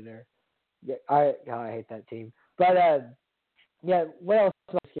about them either. Yeah, I hate that team. But what else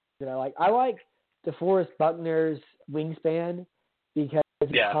did I like? I like DeForest Buckner's wingspan because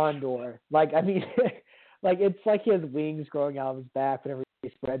it's a condor. Like, I mean, like it's like he has wings growing out of his back whenever he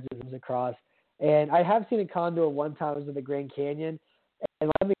spreads his arms across. And I have seen a condor one time. It was in the Grand Canyon.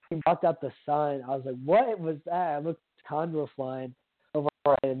 And when he blocked out the sun, I was like, what was that? I looked at the condor flying over,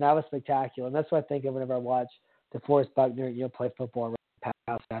 and that was spectacular. And that's what I think of whenever I watch DeForest Buckner, play football around the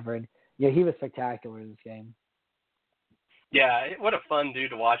house ever. And, he was spectacular in this game. Yeah, what a fun dude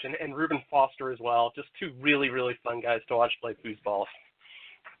to watch. And Reuben Foster as well. Just two really, really fun guys to watch play foosball.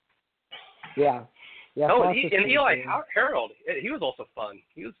 Yeah. And Eli Harold, he was also fun.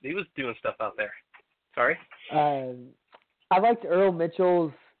 He was doing stuff out there. Sorry? I liked Earl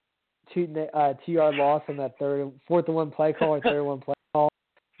Mitchell's 2-yard loss on that 4th-and-1 play call or 3rd-and-1 play call,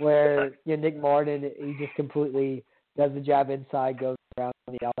 where Nick Martin, he just completely does the jab inside, goes around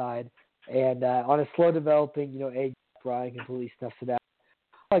on the outside, and on a slow developing, A. Bryan completely snuffs it out.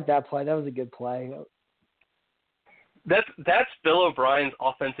 I like that play. That was a good play. That's Bill O'Brien's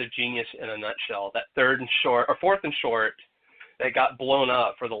offensive genius in a nutshell. That 4th and short that got blown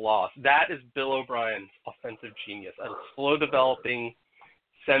up for the loss. That is Bill O'Brien's offensive genius. A slow developing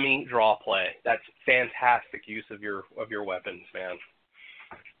semi-draw play. That's fantastic use of your weapons, man.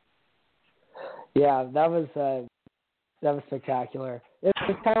 Yeah, that was spectacular.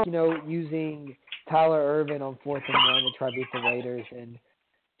 It's kind of using Tyler Ervin on 4th and 1 to try to beat the Raiders in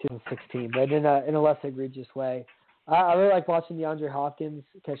 2016, but in a less egregious way. I really like watching DeAndre Hopkins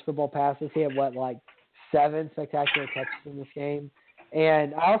catch football passes. He had 7 spectacular catches in this game,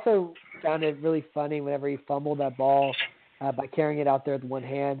 and I also found it really funny whenever he fumbled that ball by carrying it out there with one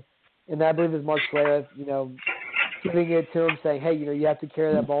hand. And I believe it was Mark Schlereth, giving it to him, saying, hey, you have to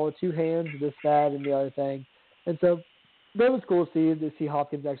carry that ball with 2 hands, this, that, and the other thing. And so that was cool to see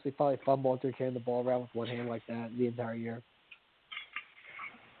Hopkins actually finally fumble after carrying the ball around with one hand like that the entire year.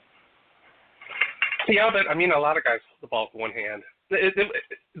 Yeah, but a lot of guys hold the ball with one hand.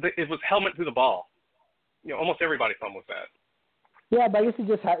 It was helmet through the ball. Almost everybody fumbles that. Yeah, but I guess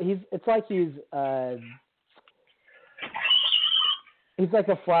it's like he's like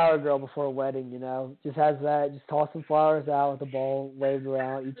a flower girl before a wedding, just has that, just tossing flowers out with the ball waved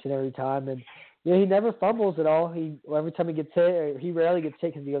around each and every time. And, he never fumbles at all. Every time he gets hit, or he rarely gets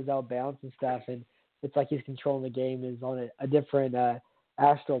hit because he goes out of bounds and stuff. And it's like he's controlling the game, is on a different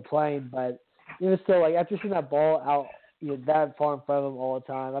astral plane. But, still, after seeing that ball out, that far in front of him all the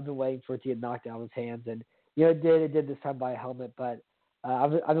time, I've been waiting for it to get knocked out of his hands. And, it did this time by a helmet, but I've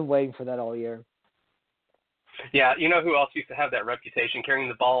been waiting for that all year. Yeah, who else used to have that reputation, carrying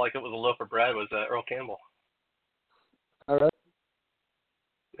the ball like it was a loaf of bread, was Earl Campbell. Oh, really?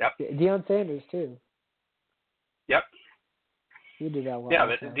 Yep. Deion Sanders, too. Yep. He did that well. Yeah,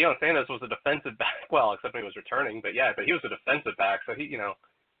 but Deion Sanders was a defensive back. Well, except when he was returning. But he was a defensive back, so he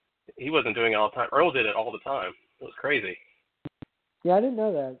wasn't doing it all the time. Earl did it all the time. It was crazy. Yeah, I didn't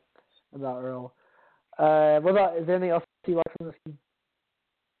know that about Earl. Is there anything else you like from this game?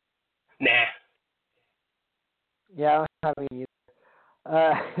 Nah. Yeah, I don't have any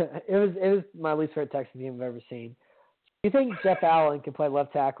either. It was my least favorite Texans game I've ever seen. Do you think Jeff Allen can play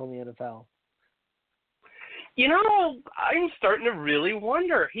left tackle in the NFL? I'm starting to really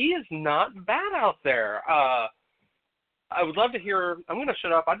wonder. He is not bad out there. I would love to hear. I'm going to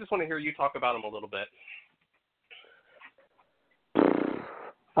shut up. I just want to hear you talk about him a little bit.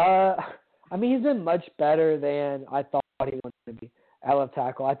 He's been much better than I thought he was going to be at left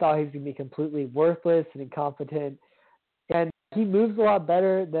tackle. I thought he was going to be completely worthless and incompetent, and he moves a lot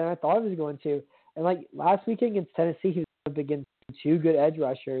better than I thought he was going to. And last weekend against Tennessee, he was up against 2 good edge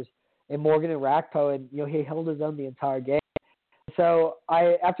rushers, and Morgan and Rakpo, and he held his own the entire game. So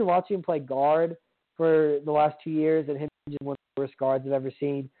after watching him play guard for the last 2 years, and him just one of the worst guards I've ever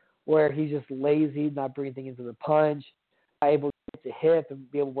seen, where he's just lazy, not bringing things into the punch, not able to get to hip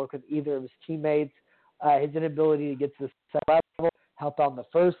and be able to work with either of his teammates, his inability to get to the second level, help on the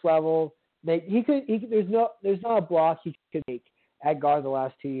first level. There's not a block he could make at guard the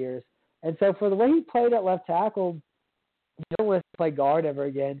last 2 years. And so for the way he played at left tackle, you don't want to play guard ever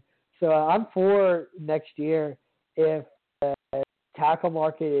again. So I'm for next year if the tackle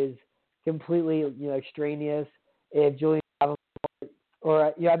market is completely extraneous. If Julian Davenport,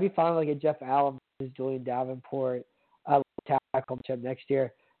 or I'd be fine with a Jeff Allen versus Julian Davenport tackle matchup next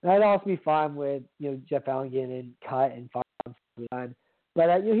year. And I'd also be fine with Jeff Allen getting cut and fine.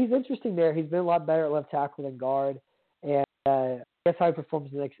 But he's interesting there. He's been a lot better at left tackle than guard, and I guess how he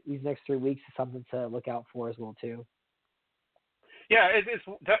performs these next 3 weeks is something to look out for as well too. Yeah, it's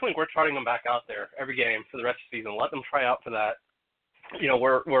definitely worth trotting him back out there every game for the rest of the season. Let them try out for that.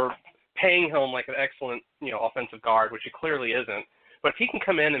 We're paying him like an excellent offensive guard, which he clearly isn't. But if he can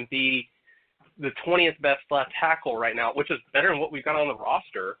come in and be the 20th best left tackle right now, which is better than what we've got on the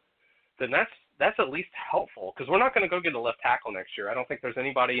roster, then that's at least helpful, because we're not going to go get a left tackle next year. I don't think there's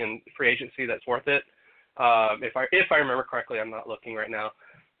anybody in free agency that's worth it. If I remember correctly, I'm not looking right now,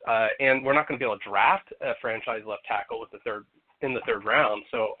 and we're not going to be able to draft a franchise left tackle in the third round.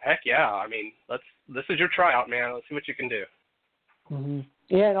 So heck yeah, this is your tryout, man. Let's see what you can do. Mm-hmm.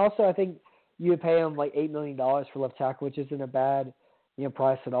 Yeah, and also I think you would pay him like $8 million for left tackle, which isn't a bad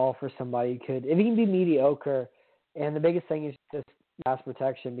price at all for somebody who could. If he can be mediocre, and the biggest thing is just pass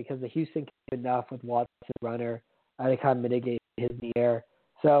protection, because the Houston can do enough with Watson runner to kind of mitigate his knee there.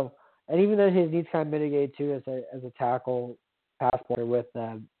 So, and even though his knee's kind of mitigated too as a tackle pass player with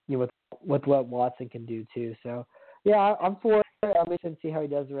with what Watson can do too. So yeah, I'm for it. I'm interested to see how he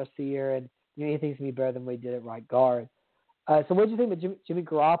does the rest of the year, and he thinks he'll be better than what he did at right guard. So what do you think about Jimmy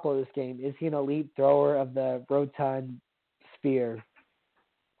Garoppolo this game? Is he an elite thrower of the Rotan sphere?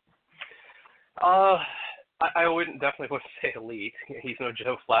 I definitely wouldn't say elite. He's no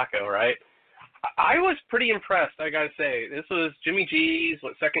Joe Flacco, right? I was pretty impressed, I got to say. This was Jimmy G's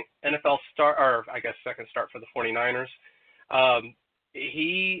second NFL start, or I guess second start for the 49ers.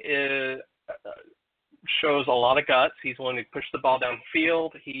 He shows a lot of guts. He's willing to push the ball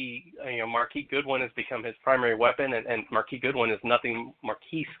downfield. Marquise Goodwin has become his primary weapon, and Marquise Goodwin is nothing.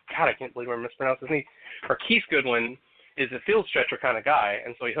 God, I can't believe I mispronounced his name. Marquise Goodwin is a field stretcher kind of guy,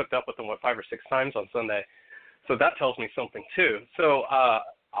 and so he hooked up with him, 5 or 6 times on Sunday. So that tells me something too. So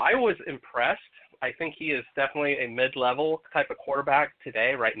I was impressed. I think he is definitely a mid-level type of quarterback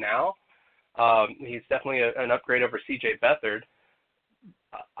today, right now. He's definitely an upgrade over C.J. Beathard.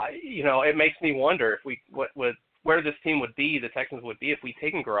 It makes me wonder if where this team would be, the Texans would be, if we'd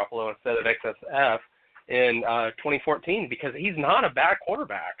taken Garoppolo instead of XSF in 2014, because he's not a bad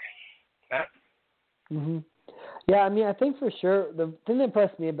quarterback. Mm-hmm. Yeah, I mean, I think for sure the thing that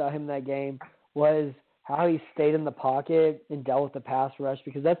impressed me about him in that game was how he stayed in the pocket and dealt with the pass rush,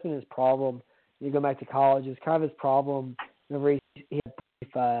 because that's been his problem. When you go back to college, it's kind of his problem. Whenever he had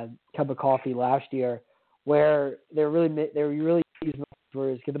a cup of coffee last year, where they were really using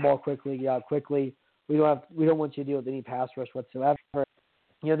for get the ball quickly, get out quickly. We don't want you to deal with any pass rush whatsoever.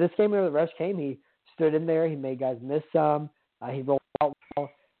 This game whenever the rush came, he stood in there. He made guys miss some. He rolled out well.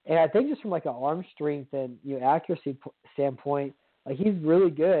 And I think just from an arm strength and accuracy standpoint, he's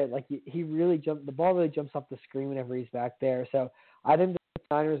really good. He really the ball really jumps off the screen whenever he's back there. So I think the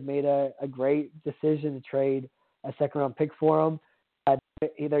Niners made a great decision to trade a second-round pick for him.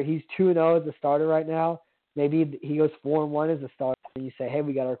 Either he's 2-0 as a starter right now. Maybe he goes 4-1 as a starter, and you say, hey,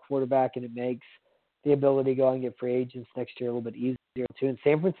 we got our quarterback, and it makes the ability to go out and get free agents next year a little bit easier too. And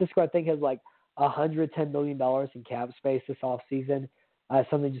San Francisco, I think, has $110 million in cap space this offseason.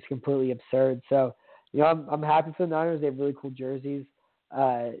 Something just completely absurd. So, I'm happy for the Niners. They have really cool jerseys.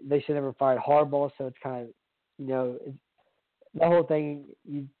 They should never fired Harbaugh, so it's kind of, the whole thing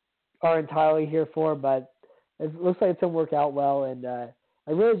you are entirely here for, but it looks like it's going to work out well. And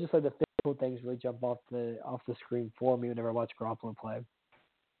I really just the physical things really jump off the screen for me whenever I watch Garoppolo play.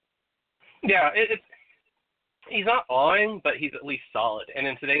 Yeah, he's not awing, but he's at least solid. And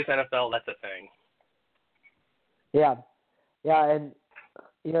in today's NFL, that's a thing. Yeah, and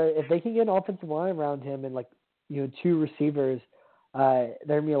if they can get an offensive line around him and 2 receivers, they're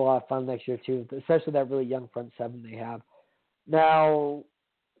gonna be a lot of fun next year too, especially that really young front seven they have. Now,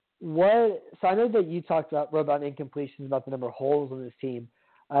 so I know that you wrote about incompletions, about the number of holes on this team.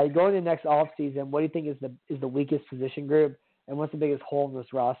 Going into next offseason, what do you think is the weakest position group, and what's the biggest hole in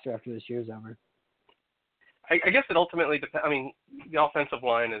this roster after this year's over? I guess it ultimately depends. I mean, the offensive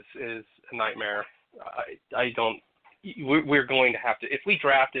line is a nightmare. We're going to have to, if we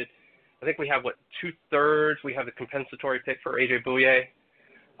drafted, I think we have 2/3. We have the compensatory pick for AJ Bouye.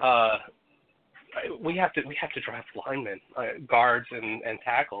 We have to draft linemen, guards and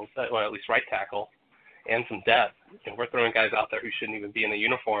tackles, at least right tackle, and some depth. We're throwing guys out there who shouldn't even be in the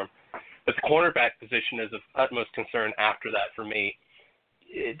uniform. But the cornerback position is of utmost concern after that for me.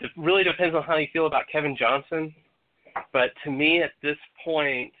 It really depends on how you feel about Kevin Johnson. But to me, at this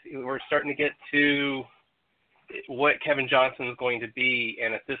point, we're starting to get to what Kevin Johnson is going to be.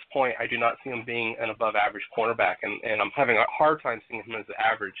 And at this point, I do not see him being an above-average cornerback. And I'm having a hard time seeing him as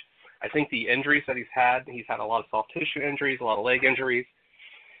average. I think the injuries that he's had a lot of soft tissue injuries, a lot of leg injuries.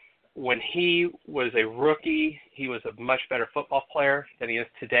 When he was a rookie, he was a much better football player than he is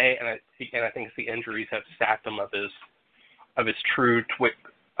today, and I think the injuries have sapped him of his true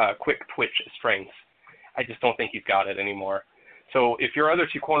quick twitch strengths. I just don't think he's got it anymore. So if your other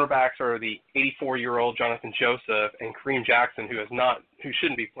 2 cornerbacks are the 84-year-old Jonathan Joseph and Kareem Jackson, who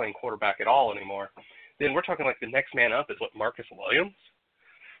shouldn't be playing quarterback at all anymore, then we're talking the next man up is Marcus Williams.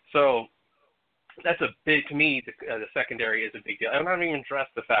 So that's to me, the secondary is a big deal. I'm not even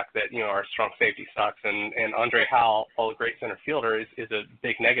addressed the fact that, our strong safety sucks and Andre Howell, a great center fielder, is a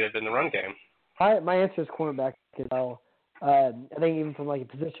big negative in the run game. My answer is cornerback as well. I think even from a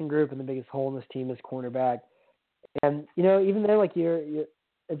position group, and the biggest hole in this team is cornerback. And, even then,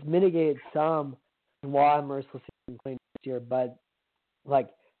 it's mitigated some why I'm mercilessly playing this year, but,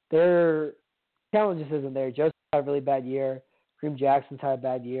 their talent just isn't there. Joseph had a really bad year. Kareem Jackson's had a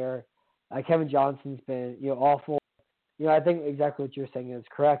bad year. Kevin Johnson's been, awful. I think exactly what you're saying is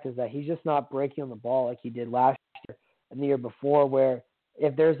correct, is that he's just not breaking on the ball like he did last year and the year before, where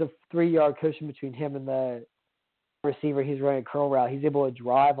if there's a 3-yard cushion between him and the receiver, he's running a curl route. He's able to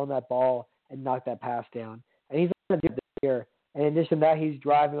drive on that ball and knock that pass down. And he's going to do it this year. And in addition to that, he's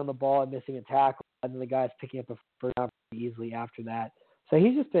driving on the ball and missing a tackle, and then the guy's picking up a first down pretty easily after that. So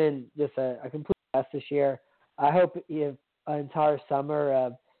he's just been a complete mess this year. I hope an entire summer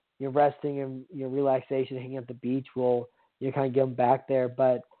of resting and relaxation, hanging at the beach will kind of get him back there.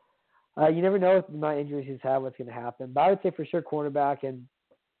 But you never know with the amount of injuries he's had what's going to happen. But I would say for sure cornerback, and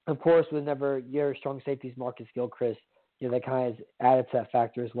of course whenever your strong safeties Marcus Gilchrist, that kind of added to that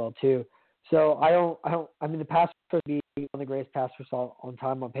factor as well too. So I mean the pass rush would be one of the greatest pass rush on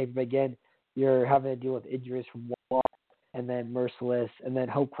time on paper. But again, you're having to deal with injuries from Watt and then Merciless, and then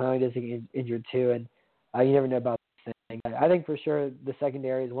Hope Clowney doesn't get injured too, and you never know about this thing. I think for sure the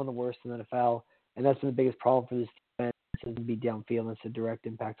secondary is one of the worst in the NFL, and that's been the biggest problem for this defense, is to be downfield and it's a direct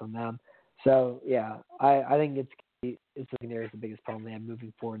impact on them. So yeah, I think it's secondary is the biggest problem they have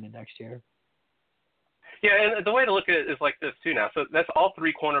moving forward into next year. Yeah, and the way to look at it is like this too now. So that's all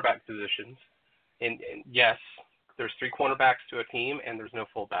three cornerback positions, and yes, there's three cornerbacks to a team, and there's no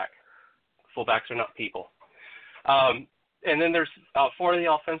fullback. Fullbacks are not people. And then there's 4 of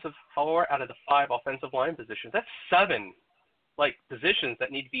the offensive 4 out of the 5 offensive line positions. That's 7 positions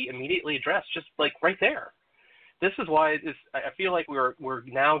that need to be immediately addressed, just right there. This is why I feel like we're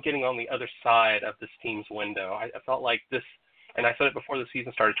now getting on the other side of this team's window. I felt like this, and I said it before the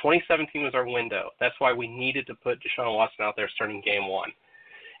season started, 2017 was our window. That's why we needed to put Deshaun Watson out there starting game 1.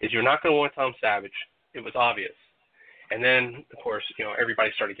 Is you're not going to want Tom Savage. It was obvious. And then, of course,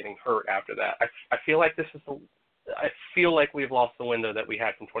 everybody started getting hurt after that. I feel like I feel like we've lost the window that we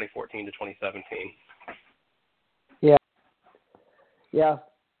had from 2014 to 2017. Yeah.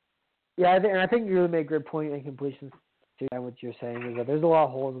 I think you really made a good point in completions too. And what you're saying is that there's a lot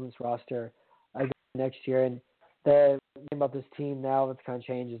of holes in this roster next year. And the thing about this team now that's kind of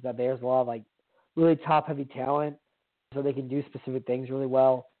changed is that there's a lot of really top-heavy talent, so they can do specific things really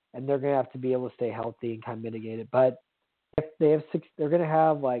well, and they're going to have to be able to stay healthy and kind of mitigate it. But if they have they're going to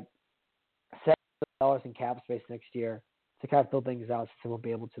have $7 million in cap space next year to kind of fill things out, since they won't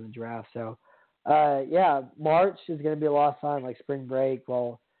be able to in the draft. So, March is going to be a lot of fun, like spring break,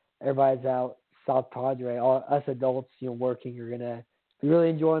 while everybody's out South Padre. All us adults, working, are going to be really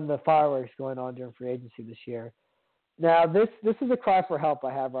enjoying the fireworks going on during free agency this year. Now, this is a cry for help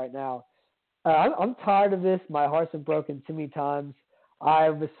I have right now. I'm tired of this. My heart's been broken too many times. I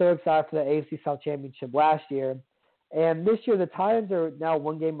was so excited for the AFC South Championship last year. And this year, the Titans are now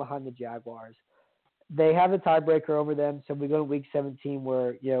 1 game behind the Jaguars. They have a tiebreaker over them, so we go to Week 17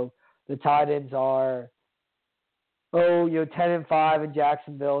 where, the Titans are, 10-5, and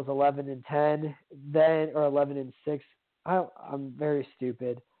Jacksonville is 11-10, or 11-6. I'm very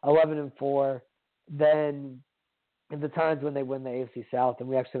stupid. 11-4. Then the Titans, when they win the AFC South, and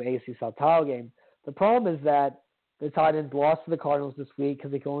we actually have an AFC South title game. The problem is that the Titans lost to the Cardinals this week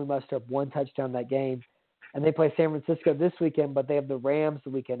because they can only muster up 1 touchdown that game. And they play San Francisco this weekend, but they have the Rams the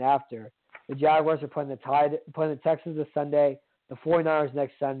weekend after. The Jaguars are playing the Texans this Sunday, the 49ers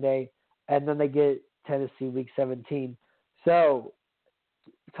next Sunday, and then they get Tennessee Week 17. So,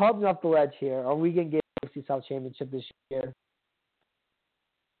 talk me off the ledge here. Are we going to get the AFC South Championship this year?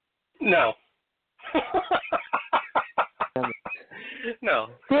 No. No.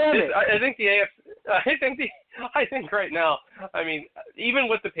 Damn it. I think the AFC. I think right now, even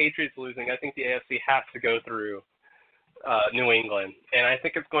with the Patriots losing, I think the AFC has to go through New England, and I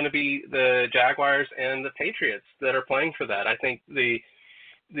think it's going to be the Jaguars and the Patriots that are playing for that. I think the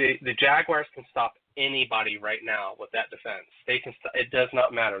Jaguars can stop anybody right now with that defense. They can. It does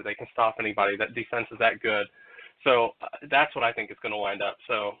not matter. They can stop anybody. That defense is that good. So that's what I think is going to wind up.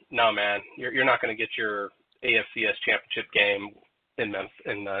 So no, man, you're not going to get your AFCS championship game in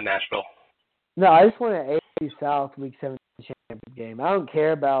Nashville. No, I just want an AFC South Week 17 championship game. I don't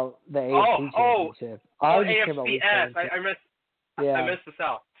care about the AFC championship. I just care about Week 17. I missed the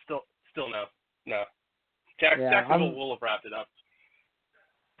South. Still no. Jacksonville will have wrapped it up.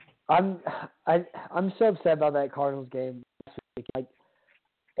 I'm so upset about that Cardinals game this week.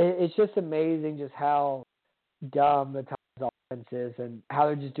 It's just amazing just how dumb the Titans offense is, and how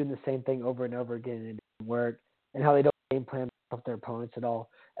they're just doing the same thing over and over again and it doesn't work, and how they don't game plan off their opponents at all.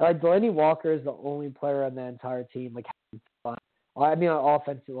 And Delaney Walker is the only player on the entire team having fun. On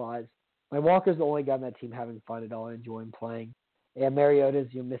offensive wise, Walker's the only guy on that team having fun at all and enjoying playing. And Mariota's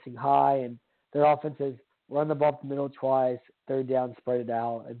missing high, and their offense is run the ball up the middle twice, third down, spread it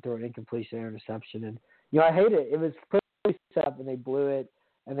out, and throw an incompletion or interception. And I hate it. It was pretty set up, and they blew it,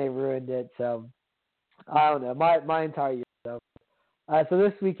 and they ruined it. So I don't know. My entire year is over. So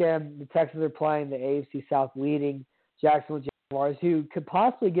this weekend, the Texans are playing the AFC South leading Jacksonville Jaguars, who could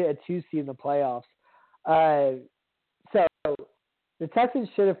possibly get a 2 seed in the playoffs. the Texans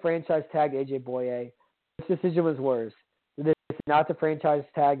should have franchise tagged A.J. Boye. This decision was worse. The decision not to franchise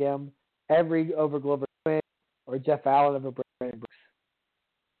tag him, Ed Reed over Glover Quinn, or Jeff Allen over Brandon Brooks.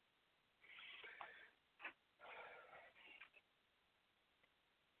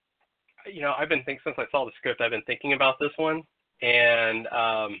 I've been thinking since I saw the script. I've been thinking about this one, and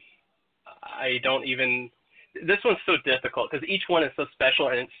I don't even. This one's so difficult because each one is so special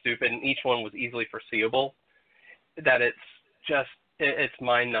and it's stupid, and each one was easily foreseeable that it's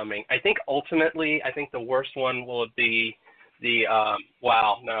mind-numbing. I think ultimately, the worst one will be the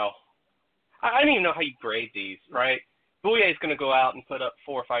wow. No, I don't even know how you grade these. Right, Boye is going to go out and put up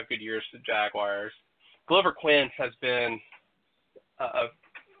 4 or 5 good years for the Jaguars. Glover Quinn has been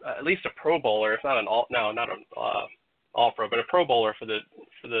at least a Pro Bowler, if not an All-Pro, but a Pro Bowler for the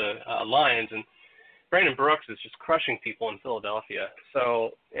Lions. And Brandon Brooks is just crushing people in Philadelphia.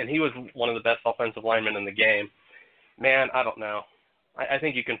 So, and he was one of the best offensive linemen in the game. Man, I don't know. I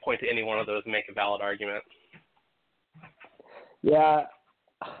think you can point to any one of those and make a valid argument. Yeah.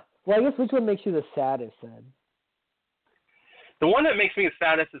 Well, I guess which one makes you the saddest then? The one that makes me the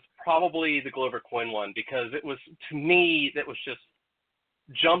saddest is probably the Glover Quinn one because it was, to me, that was just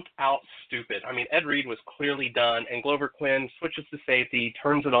jumped out stupid. I mean, Ed Reed was clearly done, and Glover Quinn switches to safety,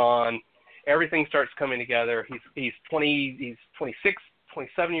 turns it on, everything starts coming together. He's 26,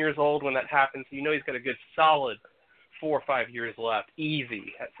 27 years old when that happens. He's got a good solid 4 or 5 years left,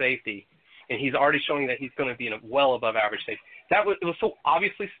 easy at safety, and he's already showing that he's going to be in a well above average safety. It was so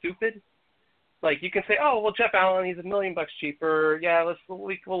obviously stupid. Like, you can say, oh, well, Jeff Allen, he's $1 million cheaper. Yeah,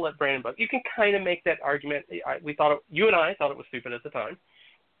 we'll let Brandon Brooks. You can kind of make that argument. You and I thought it was stupid at the time.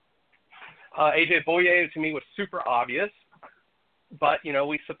 A.J. Boye, to me, was super obvious. But,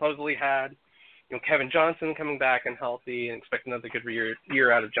 we supposedly had, Kevin Johnson coming back and healthy and expect another good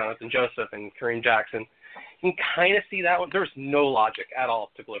year out of Jonathan Joseph and Kareem Jackson. You can kind of see that one. There was no logic at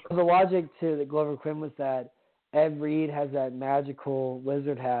all to Glover. The logic to the Glover Quinn was that Ed Reed has that magical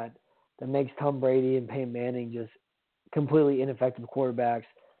wizard hat that makes Tom Brady and Peyton Manning just completely ineffective quarterbacks.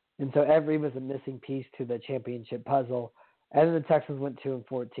 And so Ed Reed was a missing piece to the championship puzzle. And then the Texans went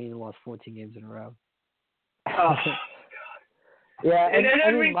 2-14 and lost 14 games in a row. Oh, yeah, and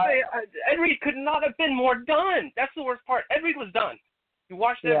Ed Reed could not have been more done. That's the worst part. Ed Reed was done. You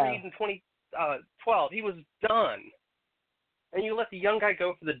watched Ed Reed in 2012. He was done. And you let the young guy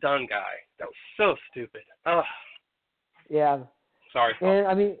go for the done guy. That was so stupid. Ugh. Yeah. Sorry. And,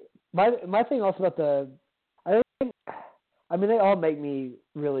 I mean, my thing also about they all make me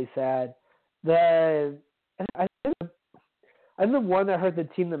really sad. I think the one that hurt the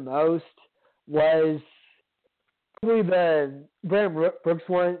team the most was probably the Brandon Brooks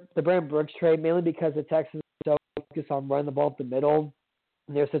one, the Brandon Brooks trade, mainly because the Texans were so focused on running the ball up the middle,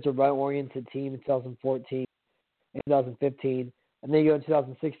 and they're such a run-oriented team in 2014 and 2015, and then you go in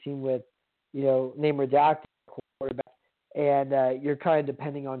 2016 with, name redacted quarterback, and you're kind of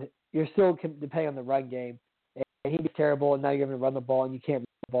you're still depending on the run game, and he was terrible, and now you're going to run the ball, and you can't run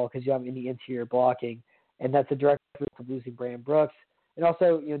the ball because you have any interior blocking, and that's a direct result of losing Brandon Brooks. And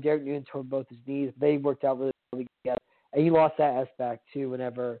also, Derek Newton tore both his knees. They worked out really, really together. And you lost that aspect, too,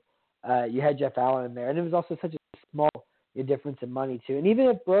 whenever you had Jeff Allen in there. And it was also such a small difference in money, too. And even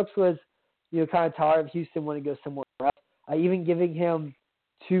if Brooks was, kind of tired of Houston wanting to go somewhere else, even giving him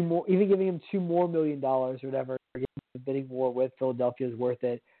 $2 more million or whatever, the bidding war with Philadelphia is worth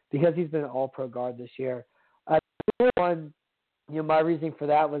it because he's been an all-pro guard this year. One, my reasoning for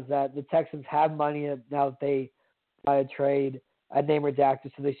that was that the Texans have money now that they buy a trade, a name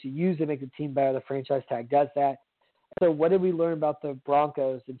redacted, so they should use it to make the team better. The franchise tag does that. So what did we learn about the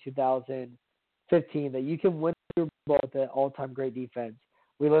Broncos in 2015? That you can win the Super Bowl with an all-time great defense.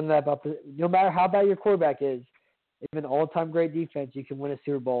 We learned that about no matter how bad your quarterback is, even an all-time great defense, you can win a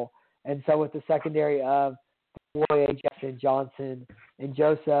Super Bowl. And so with the secondary of Boye, Jackson, Johnson, and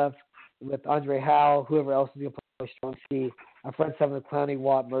Joseph, with Andre Howe, whoever else is going to play strong C, a front seven of Clowney,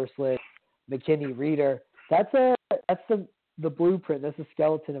 Watt, Merciless, McKinney, Reeder. That's the blueprint. That's the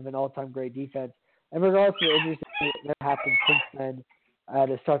skeleton of an all-time great defense. And regardless of the injuries that happened since then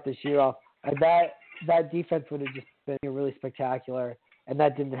to start this year off, that defense would have just been really spectacular. And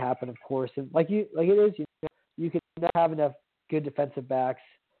that didn't happen, of course. And you could not have enough good defensive backs.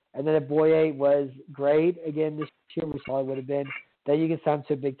 And then if Boye was great again this year, which probably would have been, then you can sign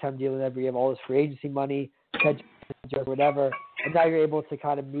to a big-time deal whenever you have all this free agency money, or whatever, and now you're able to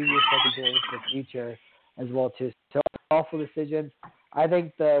kind of move your secondary into the future as well, too. So, awful decisions. I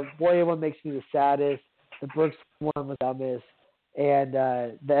think the Boye one makes me the saddest. The Brooks one was the dumbest. And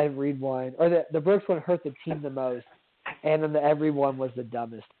the Ed Reed one, or the Brooks one hurt the team the most. And then the Ed Reed one was the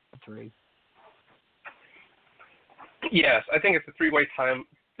dumbest of the three. Yes, I think it's a three-way tie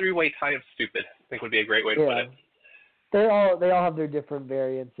of stupid. I think would be a great way to put it. They all have their different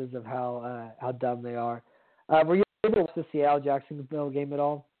variances of how dumb they are. Were you able to watch the Seattle-Jacksonville game at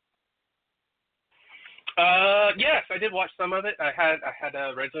all? Yes, I did watch some of it. I had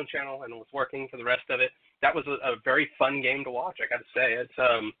a Red Zone channel and was working for the rest of it. That was a very fun game to watch, I got to say.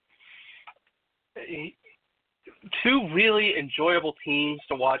 It's two really enjoyable teams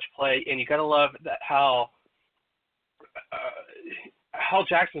to watch play, and you got to love that how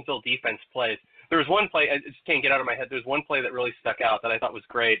Jacksonville defense plays. There was one play, I just can't get out of my head. There's one play that really stuck out that I thought was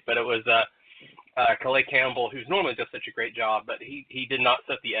great, but it was Calais Campbell, who's normally does such a great job, but he did not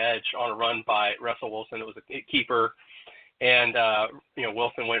set the edge on a run by Russell Wilson. It was a keeper, and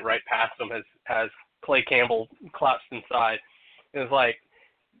Wilson went right past him as Calais Campbell collapsed inside. It was like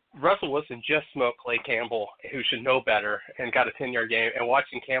Russell Wilson just smoked Calais Campbell, who should know better, and got a 10-yard gain. And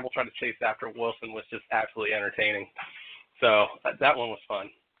watching Campbell try to chase after Wilson was just absolutely entertaining. So that one was fun.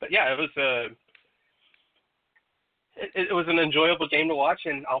 But yeah, it was an enjoyable game to watch,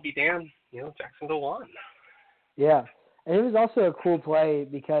 and I'll be damned, Jacksonville won. Yeah, and it was also a cool play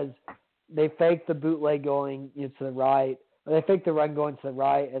because they faked the bootleg going to the right. Or they faked the run going to the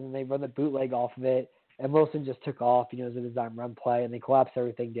right, and then they run the bootleg off of it, and Wilson just took off, as a design run play, and they collapsed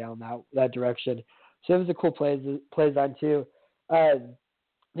everything down that direction. So it was a cool play design too.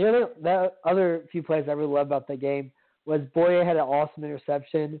 The other few plays I really loved about the game was Boye had an awesome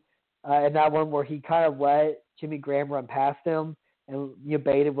interception, and that one where he kind of let Jimmy Graham run past him and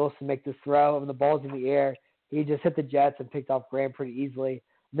baited Wilson make this throw. And when the ball's in the air, he just hit the Jets and picked off Graham pretty easily.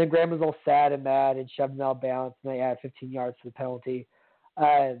 And then Graham was all sad and mad and shoved him out of bounds, and they added 15 yards to the penalty.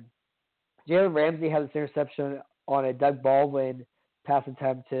 Jalen Ramsey had this interception on a Doug Baldwin pass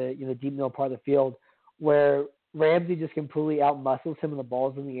attempt to the deep middle part of the field where Ramsey just completely outmuscles him when the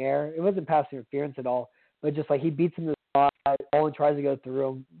ball's in the air. It wasn't pass interference at all, but just like he beats him to the side, Baldwin tries to go through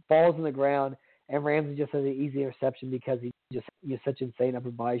him, ball's in the ground, and Ramsey just has an easy interception because he's such insane upper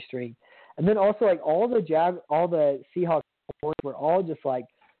body strength. And then also all the Seahawks were all just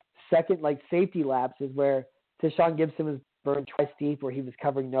second safety lapses where Tashawn Gibson was burned twice deep where he was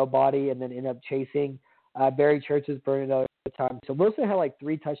covering nobody and then ended up chasing. Barry Church was burned another time. So Wilson had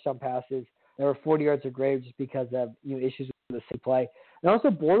 3 touchdown passes that were 40 yards or greater just because of issues with the same play. And also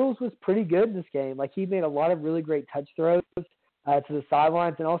Bortles was pretty good in this game. He made a lot of really great touch throws to the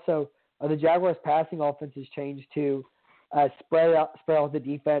sidelines, and also the Jaguars' passing offense has changed to spread out the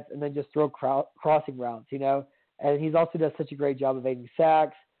defense and then just throw crossing routes, And he's also does such a great job of evading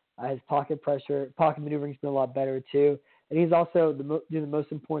sacks. His pocket maneuvering's been a lot better too. And he's also doing the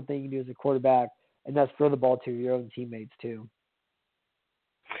most important thing you can do as a quarterback, and that's throw the ball to your own teammates too.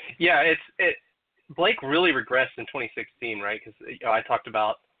 Yeah, Blake really regressed in 2016, right? Because I talked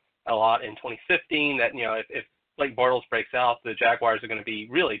about a lot in 2015 that if Blake Bortles breaks out, the Jaguars are going to be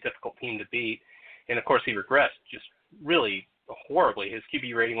really difficult team to beat. And of course, he regressed just really horribly. His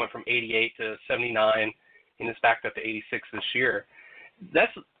QB rating went from 88 to 79, and it's backed up to 86 this year.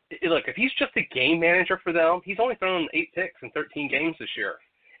 Look, if he's just a game manager for them, he's only thrown 8 picks in 13 games this year.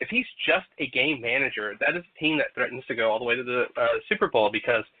 If he's just a game manager, that is a team that threatens to go all the way to the Super Bowl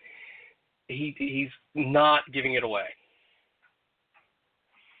because he's not giving it away.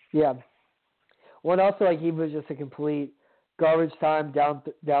 Yeah. Well, and also he was just a complete garbage time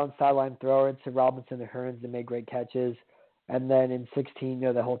down sideline thrower to Robinson and Hearns and made great catches. And then in 16,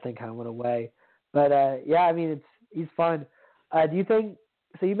 the whole thing kind of went away. But he's fun. Do you think?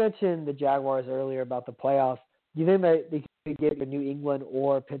 So you mentioned the Jaguars earlier about the playoffs. Do you think that they could give New England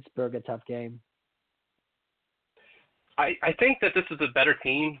or Pittsburgh a tough game? I think that this is a better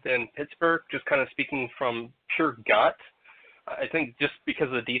team than Pittsburgh, just kind of speaking from pure gut. I think just because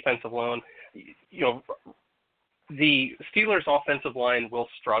of the defense alone, the Steelers' offensive line will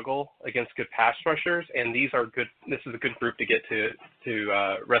struggle against good pass rushers, and this is a good group to get to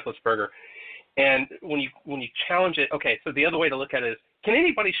Roethlisberger. And when you challenge it, okay, so the other way to look at it is, can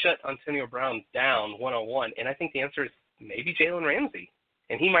anybody shut Antonio Brown down one-on-one? And I think the answer is maybe Jalen Ramsey,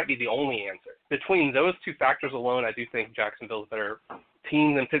 and he might be the only answer. Between those two factors alone, I do think Jacksonville's a better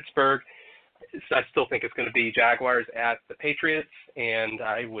team than Pittsburgh. I still think it's going to be Jaguars at the Patriots, and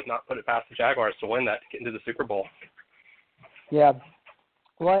I would not put it past the Jaguars to win that to get into the Super Bowl. Yeah.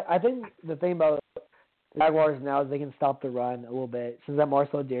 Well, I think the thing about the Jaguars now is they can stop the run a little bit since that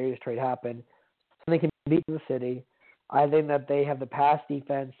Marcel Darius trade happened. So they can beat the city. I think that they have the pass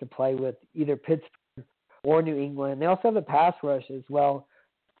defense to play with either Pittsburgh or New England. They also have the pass rush as well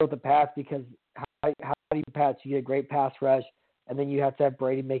with the pass because how do you pass? You get a great pass rush, and then you have to have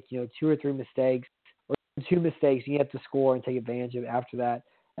Brady make 2 or 3 mistakes or 2 mistakes. You have to score and take advantage of it after that.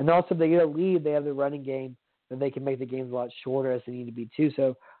 And also, if they get a lead, they have the running game that they can make the games a lot shorter as they need to be too.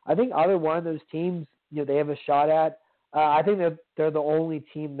 So I think either one of those teams, they have a shot at. I think they're the only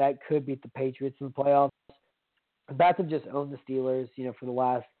team that could beat the Patriots in the playoffs. The Bats have just owned the Steelers, for the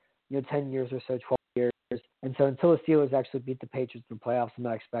last 10 years or so, 12 years. And so until the Steelers actually beat the Patriots in the playoffs, I'm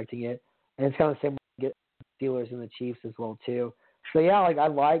not expecting it. And it's kind of the same way to get the Steelers and the Chiefs as well too. So yeah, I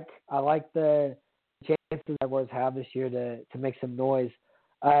like the chances the Jaguars have this year to make some noise.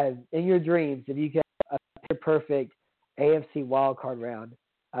 In your dreams, if you get a perfect AFC wildcard round,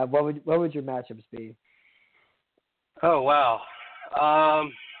 what would your matchups be? Oh wow. I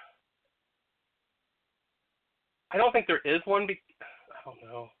don't think there is one. I don't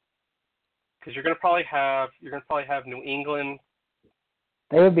know, because you're gonna probably have New England.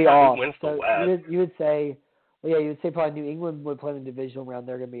 They would be off. Wins the So West. you would say probably New England would play in the divisional round.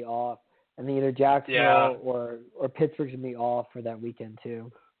 They're gonna be off, and then either Jacksonville or Pittsburgh's gonna be off for that weekend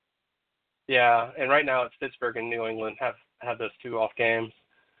too. Yeah, and right now it's Pittsburgh and New England have those two off games.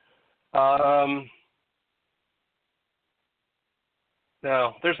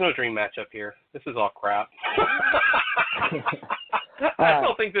 No, there's no dream matchup here. This is all crap. I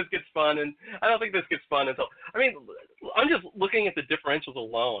don't think this gets fun, until. I mean, I'm just looking at the differentials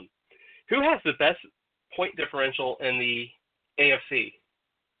alone. Who has the best point differential in the AFC?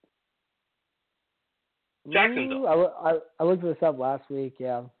 Jacksonville. I looked this up last week.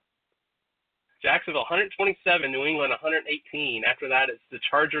 Yeah. Jacksonville 127, New England 118. After that, it's the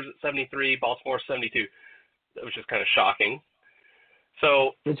Chargers at 73, Baltimore 72, which is kind of shocking.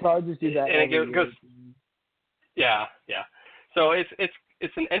 So the Chargers do that. And it goes. Yeah. So it's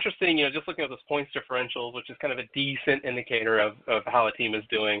an interesting, just looking at those points differentials, which is kind of a decent indicator of how a team is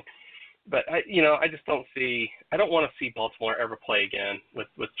doing. But I just don't want to see Baltimore ever play again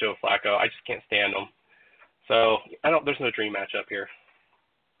with Joe Flacco. I just can't stand them. So there's no dream matchup here.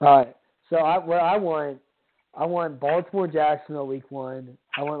 All right. So I want Baltimore Jacksonville week 1.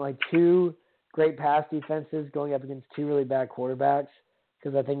 I want two great pass defenses going up against two really bad quarterbacks,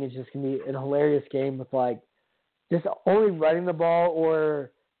 because I think it's just going to be a hilarious game with just only running the ball,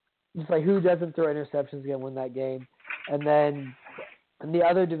 or just who doesn't throw interceptions is going to win that game. And then in the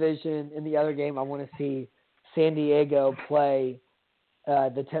other division, in the other game, I want to see San Diego play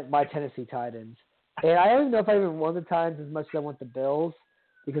my Tennessee Titans. And I don't even know if I even want the Titans as much as I want the Bills,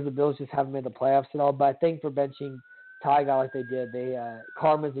 because the Bills just haven't made the playoffs at all. But I think for benching Ty guy like they did,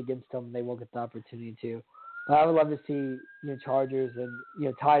 karma's against them. They won't get the opportunity to. But I would love to see Chargers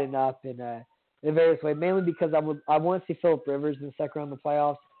and tighten up in a various way, mainly because I want to see Phillip Rivers in the second round of the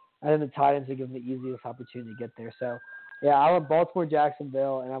playoffs. I think the Titans are given the easiest opportunity to get there. So yeah, I want Baltimore,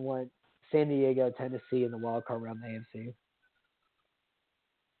 Jacksonville, and I want San Diego, Tennessee in the wild card round of the AFC.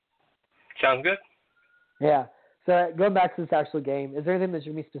 Sounds good. Yeah. So going back to this actual game, is there anything that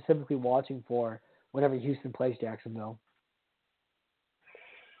you're going to be specifically watching for whenever Houston plays Jacksonville?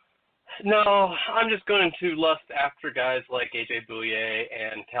 No, I'm just going to lust after guys like A.J. Bouye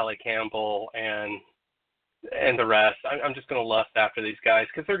and Calais Campbell and the rest. I'm just going to lust after these guys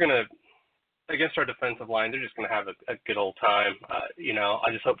because they're going to, against our defensive line, they're just going to have a good old time.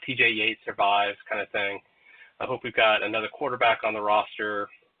 I just hope T.J. Yates survives, kind of thing. I hope we've got another quarterback on the roster.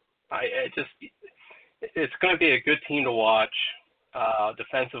 It's going to be a good team to watch.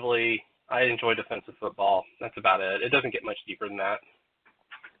 Defensively, I enjoy defensive football. That's about it. It doesn't get much deeper than that.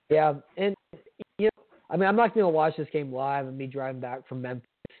 Yeah, and I'm not going to watch this game live and be driving back from Memphis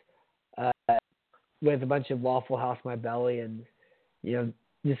with a bunch of Waffle House in my belly and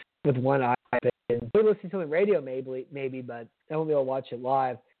just with one eye open. I'll listen to it on the radio maybe, but I won't be able to watch it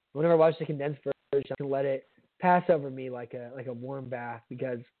live. Whenever I watch the condensed version, I can let it pass over me like a warm bath,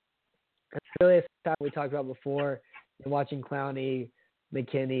 because it's really a time we talked about before. Watching Clowney,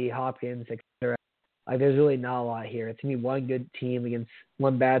 McKinney, Hopkins, etc. There's really not a lot here. It's going to be one good team against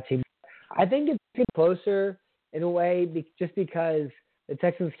one bad team. I think it's getting closer in a way just because the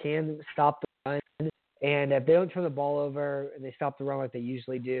Texans can stop the run. And if they don't turn the ball over and they stop the run like they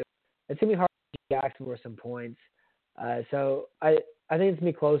usually do, it's going to be hard to get Jacksonville some points. So I think it's going to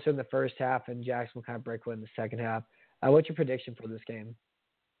be closer in the first half, and Jackson will kind of break away in the second half. What's your prediction for this game?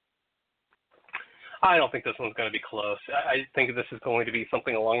 I don't think this one's going to be close. I think this is going to be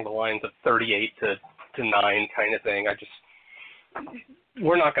something along the lines of 38-9 kind of thing.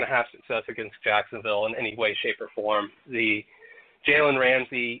 We're not going to have success against Jacksonville in any way, shape, or form. The Jalen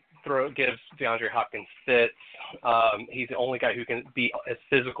Ramsey gives DeAndre Hopkins fits. He's the only guy who can be as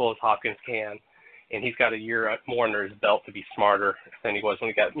physical as Hopkins can, and he's got a year more under his belt to be smarter than he was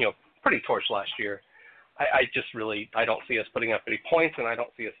when he got pretty torched last year. I don't see us putting up any points, and I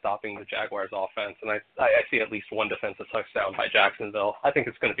don't see us stopping the Jaguars' offense. And I see at least one defensive touchdown by Jacksonville. I think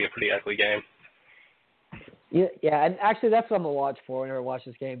it's going to be a pretty ugly game. Yeah, and actually that's what I'm going to watch for whenever I watch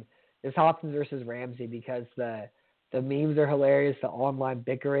this game is Hopkins versus Ramsey because the memes are hilarious, the online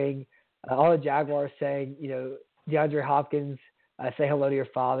bickering, all the Jaguars saying, DeAndre Hopkins, say hello to your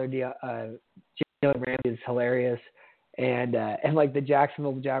father, Jalen Ramsey is hilarious. And like the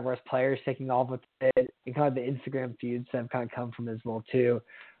Jacksonville Jaguars players taking off with it and kind of the Instagram feuds that have kind of come from as well too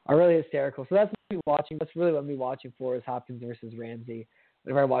are really hysterical. So that's what I'm watching. That's really what I'm watching for is Hopkins versus Ramsey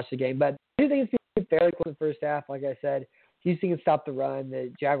whenever I watch the game. But I do think it's been fairly close in the first half. Like I said, Houston can stop the run.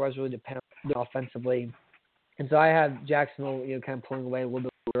 The Jaguars really depend on them offensively. And so I have Jacksonville, kind of pulling away a little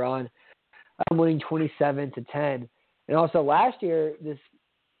bit later on. I'm winning 27-10. And also last year, this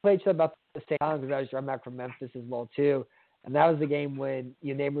played about the same time because I was running back from Memphis as well too. And that was the game when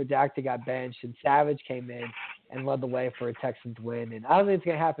Name Redacted got benched and Savage came in and led the way for a Texans win. And I don't think it's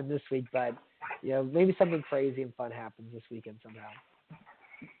going to happen this week, but maybe something crazy and fun happens this weekend somehow.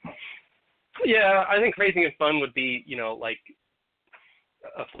 Yeah, I think crazy and fun would be, like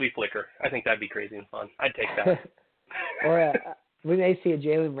a flea flicker. I think that'd be crazy and fun. I'd take that. Or we may see a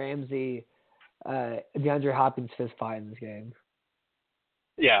Jalen Ramsey, DeAndre Hopkins fist fight in this game.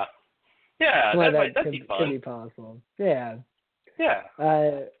 Yeah. Yeah, that'd be fun. Could be possible. Yeah. Yeah.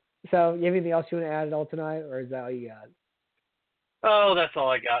 So, you have anything else you want to add at all tonight, or is that all you got? Oh, that's all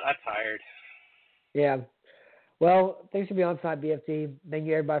I got. I'm tired. Yeah. Well, thanks for being on tonight, BFD. Thank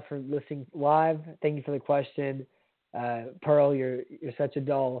you, everybody, for listening live. Thank you for the question. Pearl, you're such a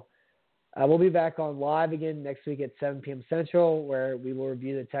doll. We'll be back on live again next week at 7 p.m. Central, where we will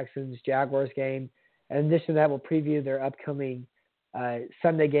review the Texans-Jaguars game. In addition to that, we'll preview their upcoming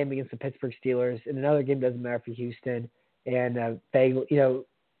Sunday game against the Pittsburgh Steelers. And another game doesn't matter for Houston. And it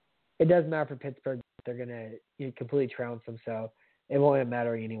doesn't matter for Pittsburgh. They're going to completely trounce them, so it won't end up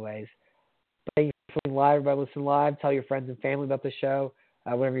mattering anyways. But thank you for listening live. Everybody listen live. Tell your friends and family about the show.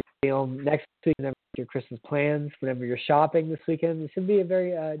 Whenever you're film next week, whenever your Christmas plans, whenever you're shopping this weekend, it should be a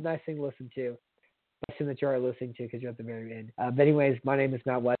very nice thing to listen to. I assume that you are listening to because you're at the very end. But anyways, my name is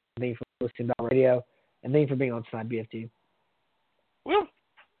Matt West. Thank you for listening to About Radio, and thank you for being on tonight, BFT. Well.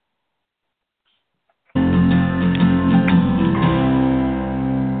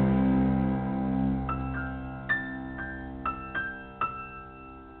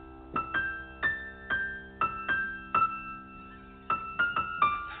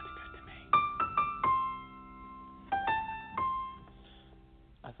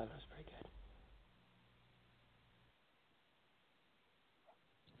 I thought it was pretty good.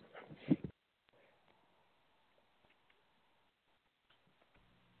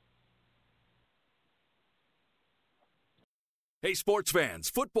 Hey sports fans,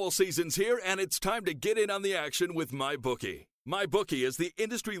 football season's here and it's time to get in on the action with MyBookie. MyBookie is the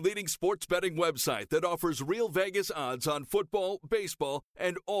industry-leading sports betting website that offers real Vegas odds on football, baseball,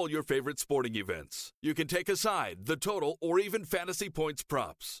 and all your favorite sporting events. You can take a side, the total, or even fantasy points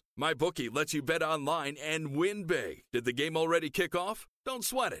props. MyBookie lets you bet online and win big. Did the game already kick off? Don't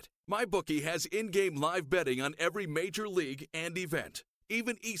sweat it. MyBookie has in-game live betting on every major league and event,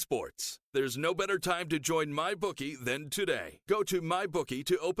 even esports. There's no better time to join MyBookie than today. Go to MyBookie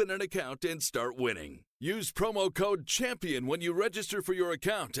to open an account and start winning. Use promo code CHAMPION when you register for your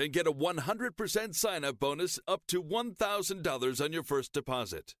account and get a 100% sign-up bonus up to $1,000 on your first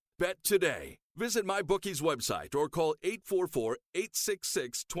deposit. Bet today. Visit MyBookie's website or call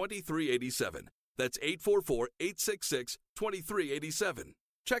 844-866-2387. That's 844-866-2387.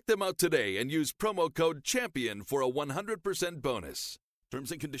 Check them out today and use promo code CHAMPION for a 100% bonus.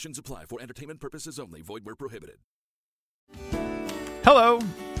 Terms and conditions apply for entertainment purposes only. Void where prohibited. Hello,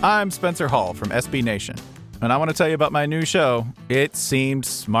 I'm Spencer Hall from SB Nation, and I want to tell you about my new show, It Seemed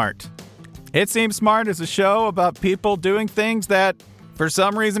Smart. It Seemed Smart is a show about people doing things that, for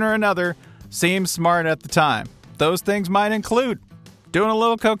some reason or another, seem smart at the time. Those things might include doing a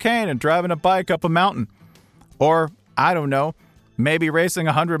little cocaine and driving a bike up a mountain. Or, I don't know, maybe racing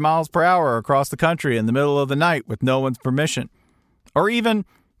 100 miles per hour across the country in the middle of the night with no one's permission. Or even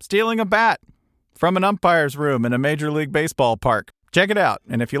stealing a bat from an umpire's room in a Major League Baseball park. Check it out,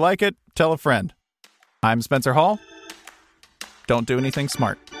 and if you like it, tell a friend. I'm Spencer Hall. Don't do anything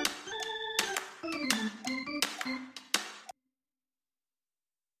smart.